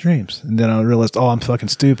having these dreams? And then I realized, oh, I'm fucking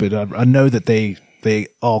stupid. I know that they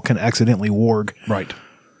all can accidentally warg. Right.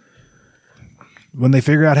 When they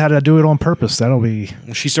figure out how to do it on purpose, that'll be...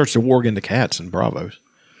 She starts to warg into cats and bravos.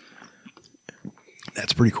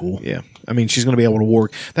 That's pretty cool. Yeah. I mean, she's going to be able to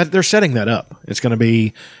warg. They're setting that up. It's going to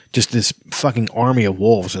be just this fucking army of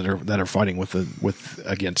wolves that are fighting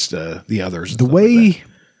against the others. The way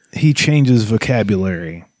he changes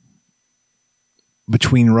vocabulary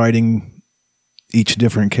between writing each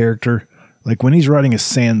different character, like when he's writing a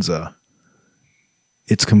Sansa,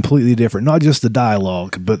 it's completely different. Not just the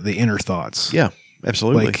dialogue, but the inner thoughts. Yeah,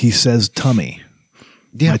 absolutely. Like he says tummy.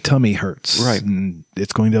 Yeah. My tummy hurts. Right. And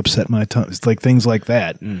it's going to upset my tummy. It's like things like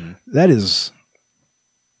that. That is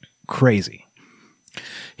crazy.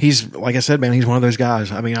 He's, like I said, man, he's one of those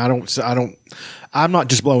guys. I mean, I'm not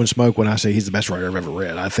just blowing smoke when I say he's the best writer I've ever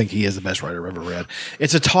read. I think he is the best writer I've ever read.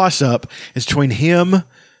 It's a toss up. It's between him,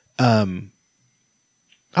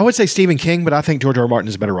 I would say Stephen King, but I think George R. R. Martin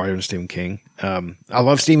is a better writer than Stephen King. I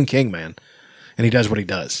love Stephen King, man. And he does what he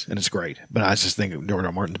does, and it's great. But I just think George R.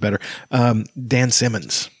 R. Martin's better. Dan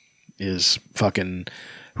Simmons is fucking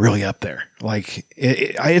really up there. Like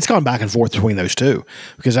it's gone back and forth between those two,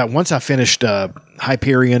 because once I finished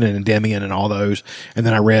Hyperion and Endymion and all those, and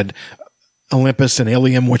then I read Olympus and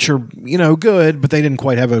Ilium, which are good, but they didn't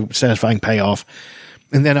quite have a satisfying payoff.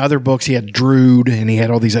 And then other books, he had Drood, and he had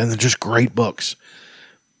all these, and they're just great books.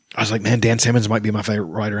 I was like, man, Dan Simmons might be my favorite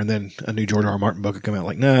writer. And then a new George R. R. Martin book would come out.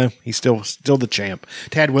 Like, no, he's still the champ.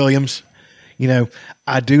 Tad Williams,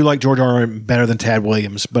 I do like George R. R. better than Tad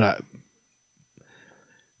Williams, but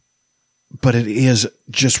it is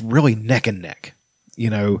just really neck and neck.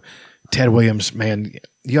 Tad Williams, man,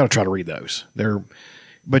 you got to try to read those.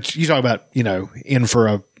 But you talk about, in for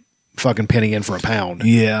a fucking penny, in for a pound.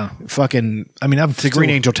 Yeah. Fucking, I mean, The Green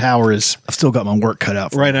Angel Tower is... I've still got my work cut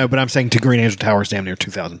out for right now, but I'm saying To Green Angel Tower is damn near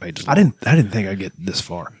 2,000 pages long. I didn't think I'd get this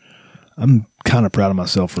far. I'm kind of proud of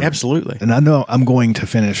myself for Absolutely. And I know I'm going to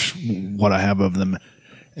finish what I have of them.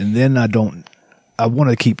 And then I want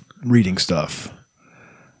to keep reading stuff.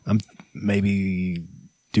 I'm maybe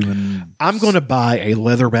doing... I'm going to buy a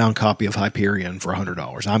leather-bound copy of Hyperion for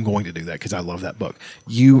 $100. I'm going to do that because I love that book.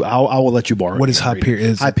 I will let you borrow it. What is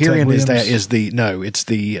Hyperion? Hyperion it's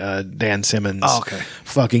the Dan Simmons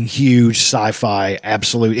fucking huge sci-fi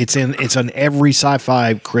absolute. It's on every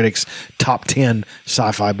sci-fi critic's top 10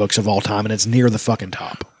 sci-fi books of all time, and it's near the fucking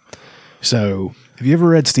top. So, have you ever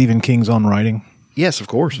read Stephen King's On Writing? Yes, of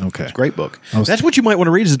course. Okay. It's a great book. That's what you might want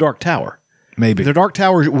to read is The Dark Tower. Maybe. The Dark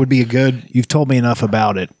Tower would be a good... You've told me enough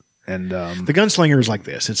about it. And The Gunslinger is like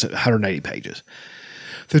this. It's 180 pages.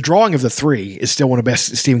 The Drawing of the Three is still one of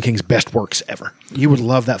Stephen King's best works ever. You would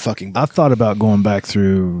love that fucking book. I thought about going back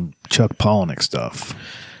through Chuck Palahniuk stuff.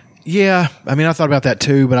 Yeah, I mean, I thought about that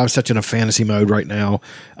too, but I'm such in a fantasy mode right now.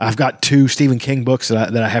 I've got 2 Stephen King books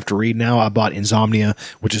that I have to read now. I bought Insomnia,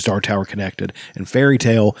 which is Dark Tower Connected, and Fairy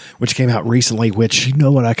Tale, which came out recently, which... You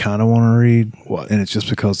know what I kind of want to read? What? And it's just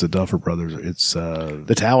because the Duffer Brothers, it's...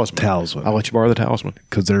 The Talisman. I'll let you borrow The Talisman.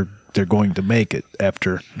 Because they're going to make it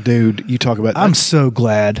after... Dude, you talk about... I'm so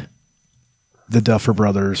glad the Duffer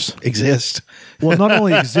Brothers... exist. Well, not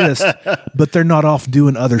only exist, but they're not off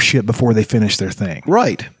doing other shit before they finish their thing.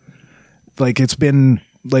 Right. Like, it's been...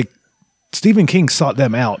 Like, Stephen King sought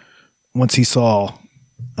them out once he saw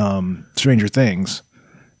Stranger Things.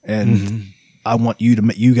 And I want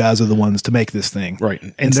you guys are the ones to make this thing. Right.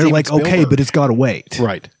 And they're Steven like, Spielberg. okay, but it's got to wait.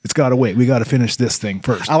 Right. It's got to wait. We got to finish this thing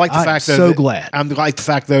first. I like the fact, though. So glad. I like the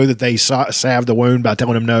fact, though, that they salved the wound by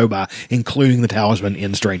telling him no by including the Talisman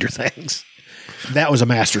in Stranger Things. That was a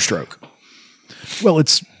masterstroke. Well,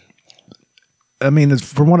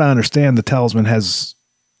 from what I understand, the Talisman has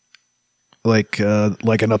like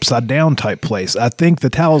an upside down type place. I think the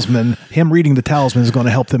Talisman, him reading the Talisman, is going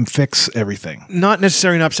to help them fix everything. Not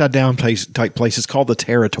necessarily an upside down type place. It's called the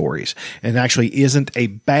Territories, and it actually isn't a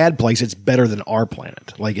bad place. It's better than our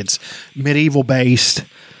planet. Like, it's medieval based.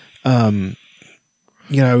 They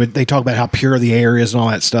talk about how pure the air is and all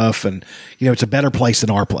that stuff, and it's a better place than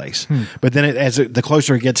our place. But then the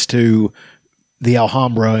closer it gets to the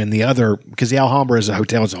Alhambra and the other, because the Alhambra is a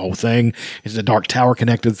hotel, it's a whole thing. It's a Dark Tower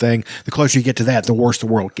connected thing. The closer you get to that, the worse the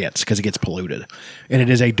world gets because it gets polluted. And it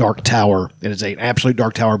is a Dark Tower. It is an absolute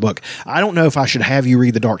Dark Tower book. I don't know if I should have you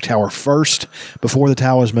read the Dark Tower first before the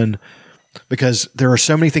Talisman, because there are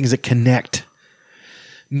so many things that connect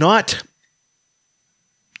not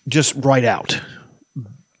just right out,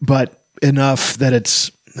 but enough that it's,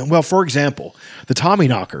 well, for example, the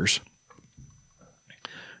Tommyknockers.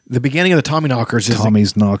 The beginning of the Tommyknockers is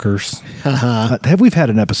Tommy's Knockers. Have we had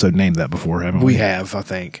an episode named that before, haven't we? we have, I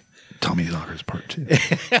think. Tommy's Knockers Part 2.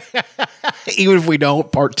 Even if we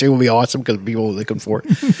don't, part 2 will be awesome because people are looking for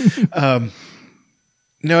it.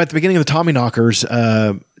 No, at the beginning of the Tommyknockers,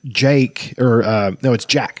 it's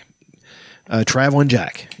Jack. Traveling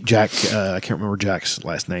Jack. Jack, I can't remember Jack's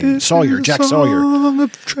last name. Sawyer. Jack Sawyer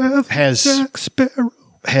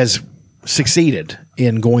has succeeded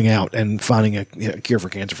in going out and finding a cure for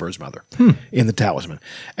cancer for his mother in the Talisman.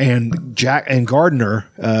 And Jack and Gardner,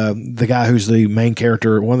 the guy who's the main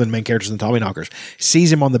character, one of the main characters in the Tommyknockers,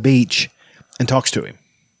 sees him on the beach and talks to him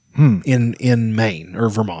in Maine or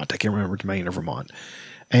Vermont. I can't remember if it's Maine or Vermont.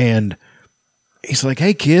 And he's like,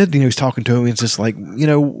 "Hey, kid," he's talking to him. It's just like,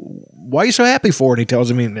 why are you so happy for it? And he tells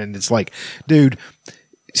him, and it's like, dude,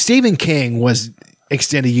 Stephen King was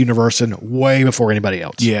extended universe and way before anybody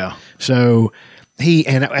else. Yeah. So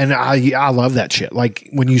I love that shit. Like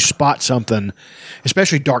when you spot something,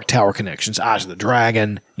 especially Dark Tower connections, Eyes of the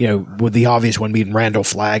Dragon, with the obvious one being Randall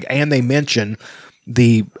Flagg, and they mention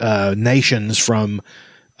the nations from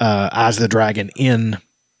Eyes of the Dragon in,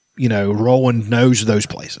 Roland knows those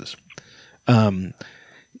places.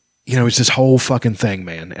 It's this whole fucking thing,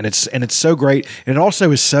 man. And it's so great. And it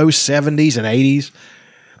also is so 70s and 80s.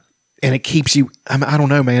 And it keeps you, I don't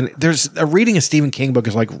know, man. Reading a Stephen King book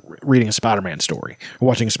is like reading a Spider-Man story or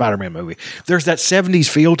watching a Spider-Man movie. There's that 70s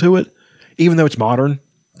feel to it, even though it's modern.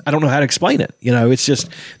 I don't know how to explain it. It's just,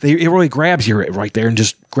 it really grabs you right there and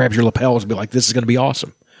just grabs your lapels and be like, this is going to be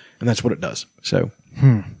awesome. And that's what it does. So,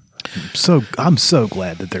 I'm so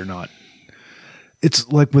glad that they're not. It's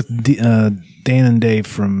like with Dan and Dave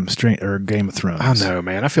from Game of Thrones. I know,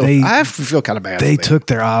 man. I feel kind of bad. They took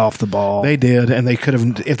their eye off the ball. They did, and they could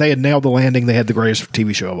have. If they had nailed the landing, they had the greatest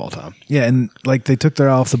TV show of all time. Yeah, and like they took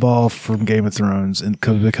their eye off the ball from Game of Thrones, and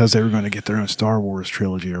because they were going to get their own Star Wars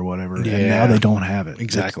trilogy or whatever. Yeah. And now they don't have it.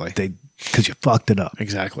 Exactly. Because you fucked it up.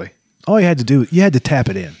 Exactly. All you had to do, you had to tap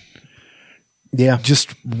it in. Yeah.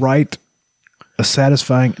 Just write a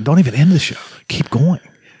satisfying. Don't even end the show. Keep going.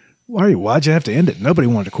 Why'd you have to end it? Nobody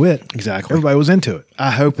wanted to quit. Exactly. Everybody was into it. I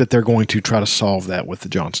hope that they're going to try to solve that with the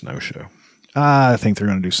Jon Snow show. I think they're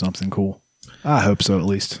going to do something cool. I hope so, at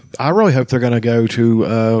least. I really hope they're going to go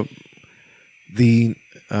to the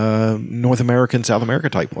North American, South America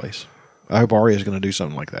type place. I hope Arya is going to do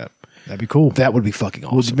something like that. That'd be cool. That would be fucking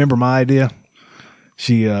awesome. Well, do you remember my idea?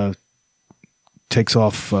 She takes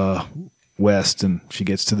off west and she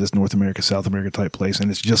gets to this North America, South America type place, and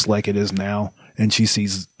it's just like it is now. And she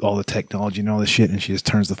sees all the technology and all this shit, and she just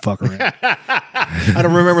turns the fuck around. I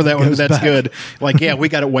don't remember that one, but that's good. Like, yeah, we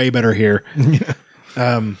got it way better here.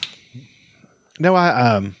 No,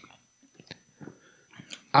 I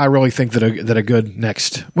really think that a good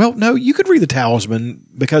next. Well, no, you could read the Talisman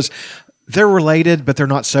because they're related, but they're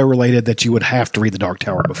not so related that you would have to read the Dark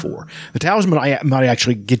Tower before. The Talisman might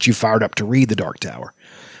actually get you fired up to read the Dark Tower.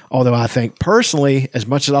 Although I think personally, as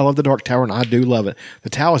much as I love the Dark Tower, and I do love it, the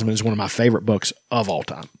Talisman is one of my favorite books of all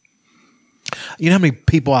time. You know how many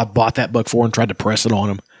people I bought that book for and tried to press it on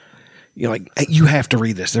them? Like, hey, you have to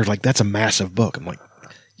read this. They're like, that's a massive book. I'm like,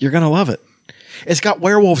 you're going to love it. It's got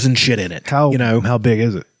werewolves and shit in it. How big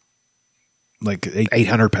is it? Like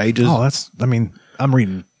 800 pages. Oh, I'm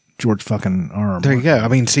reading George fucking R. There you go. I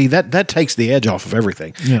mean, see, that takes the edge off of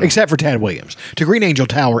everything, except for Tad Williams. To Green Angel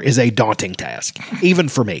Tower is a daunting task, even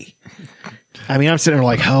for me. I mean, I'm sitting there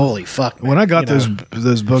like, holy fuck. Man. When I got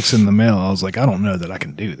those books in the mail, I was like, I don't know that I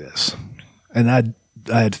can do this. And I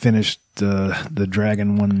had finished the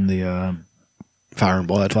Dragon one, the Fire and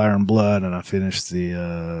Blood, and I finished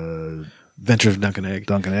the Adventures of Duncan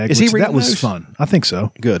Egg. Is he reading that was those? Fun. I think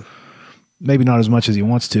so. Good. Maybe not as much as he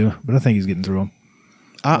wants to, but I think he's getting through them.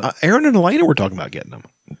 Aaron and Elena were talking about getting them.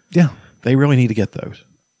 Yeah. They really need to get those.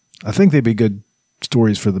 I think they'd be good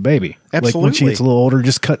stories for the baby. Absolutely. Like when she gets a little older,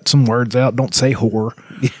 just cut some words out. Don't say whore. Or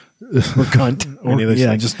cunt. Or any of those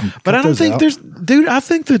things. Just. But I don't think dude, I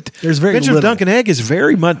think that there's very Adventures of Duncan Egg is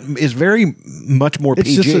very much more PG.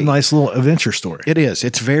 It's just a nice little adventure story. It is.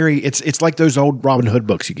 It's very, it's like those old Robin Hood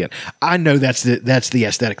books you get. I know that's the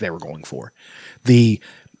aesthetic they were going for.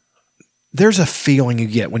 There's a feeling you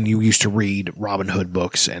get when you used to read Robin Hood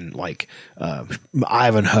books and like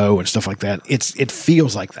Ivanhoe and stuff like that. It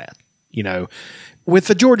feels like that, with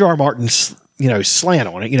the George R. Martin, slant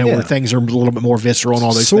on it, where things are a little bit more visceral and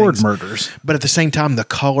all those sword things. murders. But at the same time, the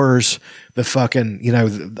colors, the fucking,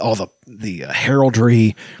 all the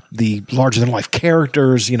heraldry, the larger than life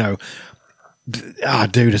characters,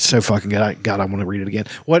 dude, it's so fucking good. God, I want to read it again.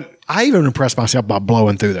 I even impressed myself by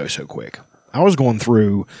blowing through those so quick. I was going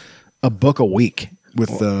through a book a week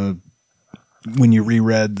with when you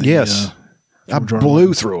reread. I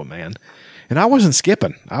blew through them, man, and I wasn't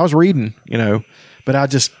skipping. I was reading, but I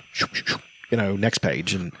just, next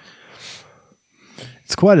page, and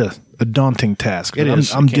it's quite a daunting task. It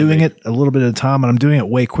is. I'm doing it a little bit at a time, and I'm doing it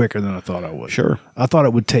way quicker than I thought I would. Sure, I thought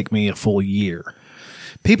it would take me a full year.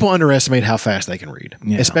 People underestimate how fast they can read,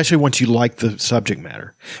 especially once you like the subject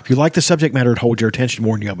matter. If you like the subject matter, it holds your attention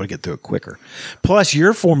more and you're able to get through it quicker. Plus,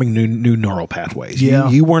 you're forming new neural pathways.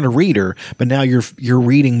 Yeah. You weren't a reader, but now your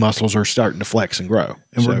reading muscles are starting to flex and grow.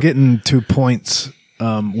 And we're getting to points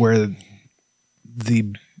where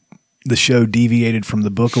the show deviated from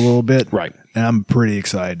the book a little bit. Right. And I'm pretty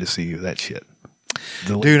excited to see that shit.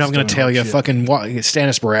 Dude, I'm going to tell you, fucking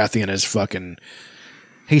Stannis Baratheon is fucking...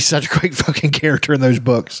 He's such a great fucking character in those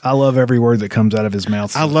books. I love every word that comes out of his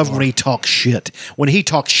mouth. I love when he talks shit. When he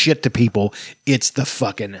talks shit to people, it's the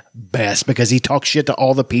fucking best because he talks shit to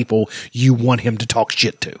all the people you want him to talk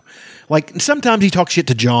shit to. Like sometimes he talks shit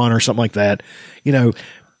to Jon or something like that.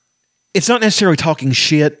 It's not necessarily talking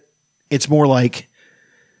shit. It's more like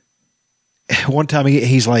one time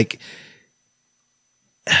he's like,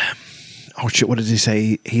 oh shit, what did he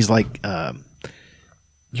say? He's like,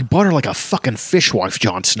 you bought her like a fucking fishwife,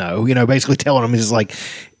 Jon Snow, basically telling him, he's like,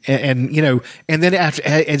 and then after,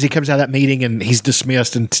 as he comes out of that meeting and he's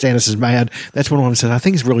dismissed and Stannis is mad, that's when one of them says, I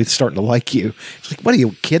think he's really starting to like you. It's like, what are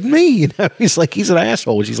you kidding me? He's like, he's an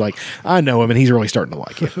asshole. She's like, I know him and he's really starting to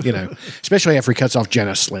like you, especially after he cuts off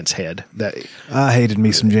Janos Slint's head. I hated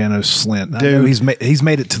me some Janos Slint. Dude, he's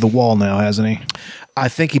made it to the wall now, hasn't he? I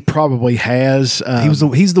think he probably has.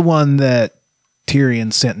 He's the one that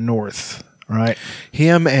Tyrion sent north. Right.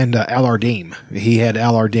 Him and Alardim. He had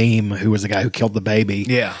Alardim, who was the guy who killed the baby.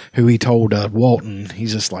 Yeah. Who he told Walton.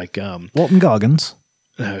 He's just like... Walton Goggins.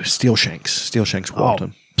 No, Steelshanks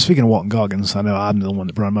Walton. Speaking of Walton Goggins, I know I'm the one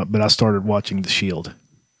that brought him up, but I started watching The Shield.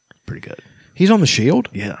 Pretty good. He's on The Shield?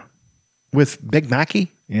 Yeah. With Big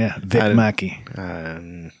Mackie? Yeah, Vic Mackey.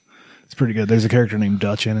 It's pretty good. There's a character named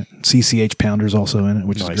Dutch in it. CCH Pounder's also in it,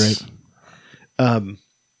 which is great.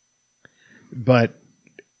 But...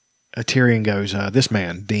 Tyrion goes, this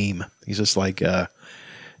man, Deem, he's just like,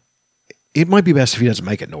 it might be best if he doesn't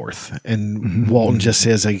make it north. And Walton just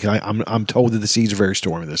says, I'm told that the seas are very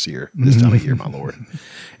stormy this time of year, my lord.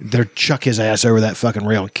 They'll chuck his ass over that fucking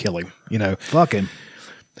rail and kill him, Fuck him.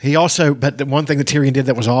 He also, but the one thing that Tyrion did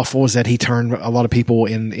that was awful is that he turned a lot of people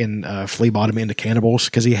in Flea Bottom into cannibals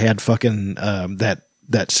because he had fucking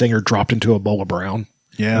that singer dropped into a bowl of brown.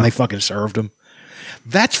 Yeah. And they fucking served him.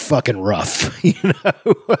 That's fucking rough,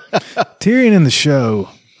 Tyrion in the show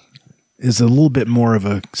is a little bit more of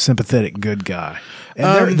a sympathetic good guy.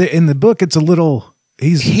 And in the book, it's a little...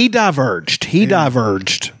 He diverged.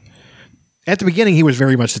 At the beginning, he was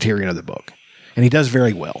very much the Tyrion of the book. And he does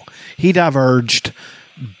very well. He diverged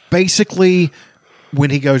basically when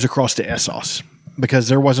he goes across to Essos. Because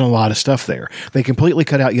there wasn't a lot of stuff there. They completely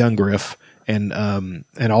cut out Young Griff and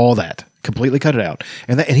all that. Completely cut it out.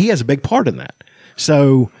 And he has a big part in that.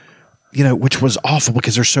 So, which was awful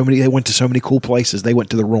because they went to so many cool places. They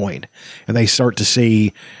went to the Rhoyne and they start to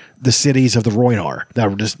see the cities of the Rhoynar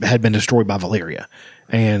that had been destroyed by Valyria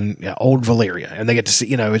and old Valyria. And they get to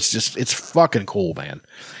see, it's fucking cool, man.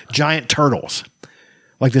 Giant turtles.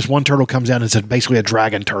 Like this one turtle comes out and it's basically a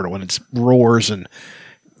dragon turtle and it roars and,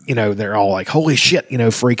 they're all like, holy shit,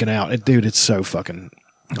 freaking out. Dude, it's so fucking,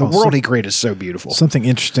 the world he created is so beautiful. Something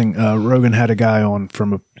interesting. Rogan had a guy on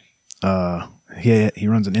from he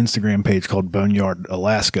runs an Instagram page called Boneyard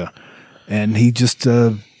Alaska, and he just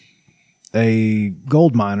a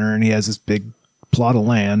gold miner, and he has this big plot of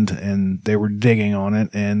land, and they were digging on it,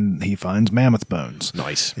 and he finds mammoth bones.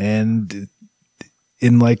 Nice. And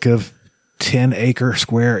in like a 10-acre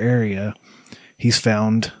square area, he's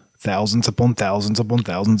found thousands upon thousands upon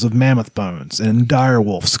thousands of mammoth bones and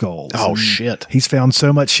direwolf skulls. Oh, shit. He's found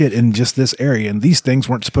so much shit in just this area, and these things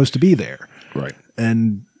weren't supposed to be there. Right.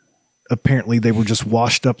 And apparently they were just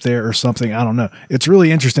washed up there or something. I don't know. It's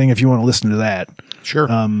really interesting if you want to listen to that. Sure.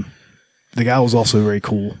 The guy was also very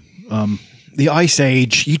cool. The Ice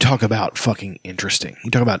Age, you talk about fucking interesting.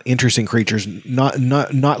 You talk about interesting creatures,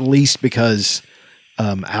 not least because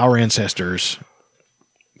our ancestors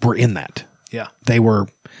were in that. Yeah. They were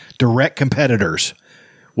direct competitors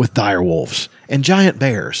with dire wolves and giant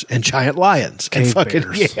bears and giant lions Cave and fucking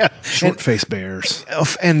bears. Short-faced bears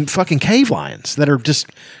and fucking cave lions that are just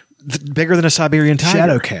bigger than a Siberian tiger.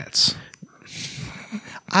 Shadow cats.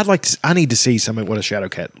 I need to see some of what a shadow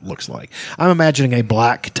cat looks like. I'm imagining a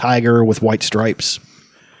black tiger with white stripes.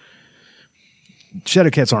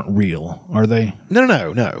 Shadowcats aren't real, are they?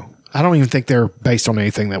 No. I don't even think they're based on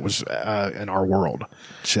anything that was in our world.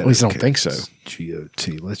 At least I don't think so.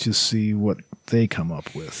 GOT. Let's just see what they come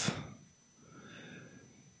up with.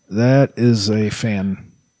 That is a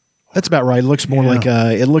fan. That's about right. It looks more like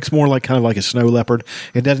kind of like a snow leopard.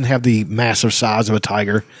 It doesn't have the massive size of a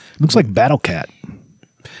tiger. Looks like Battle Cat.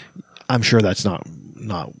 I'm sure that's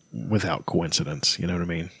not without coincidence. You know what I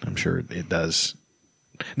mean? I'm sure it does.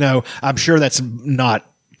 No, I'm sure that's not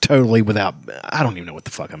totally without. I don't even know what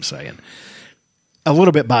the fuck I'm saying. A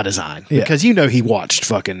little bit by design, because he watched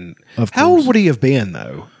fucking. How old would he have been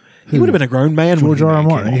though? He would have been a grown man. George R. R.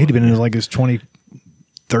 Martin. He'd have been in like his 30s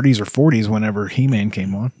or 40s whenever He-Man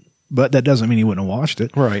came on. But that doesn't mean he wouldn't have watched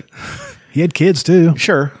it. Right. He had kids too.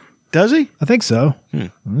 Sure. Does he? I think so. I'll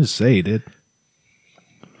just say he did.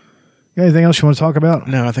 Got anything else you want to talk about?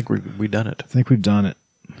 No, I think we've done it. I think we've done it.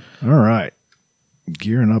 All right.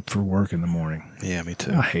 Gearing up for work in the morning. Yeah, me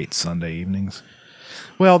too. I hate Sunday evenings.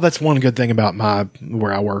 Well, that's one good thing about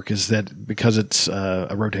where I work is that because it's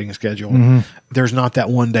a rotating schedule, there's not that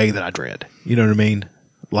one day that I dread. You know what I mean?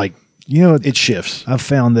 Like, it shifts. I've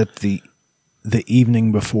found that the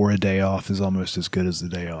evening before a day off is almost as good as the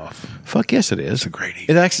day off. Fuck yes, it is. It's a great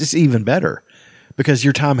evening. It's even better because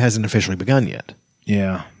your time hasn't officially begun yet.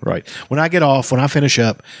 Yeah. Right. When I get off, when I finish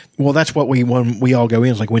up, well, that's what when we all go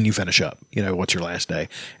in. It's like when you finish up, what's your last day?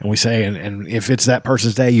 And we say, and if it's that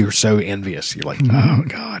person's day, you're so envious. You're like, oh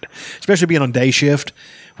God, especially being on day shift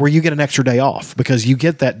where you get an extra day off because you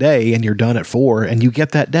get that day and you're done at 4 and you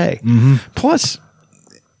get that day. Plus,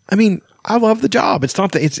 I mean, I love the job. It's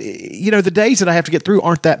not that the days that I have to get through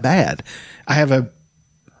aren't that bad. I have a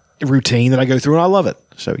routine that I go through and I love it.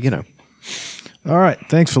 So, All right.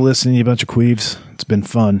 Thanks for listening, you bunch of queebs. It's been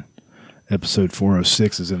fun. Episode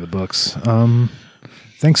 406 is in the books.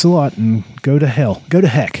 Thanks a lot, and go to hell. Go to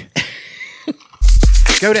heck.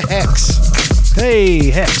 Go to Hex.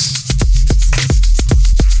 Hey, Hex.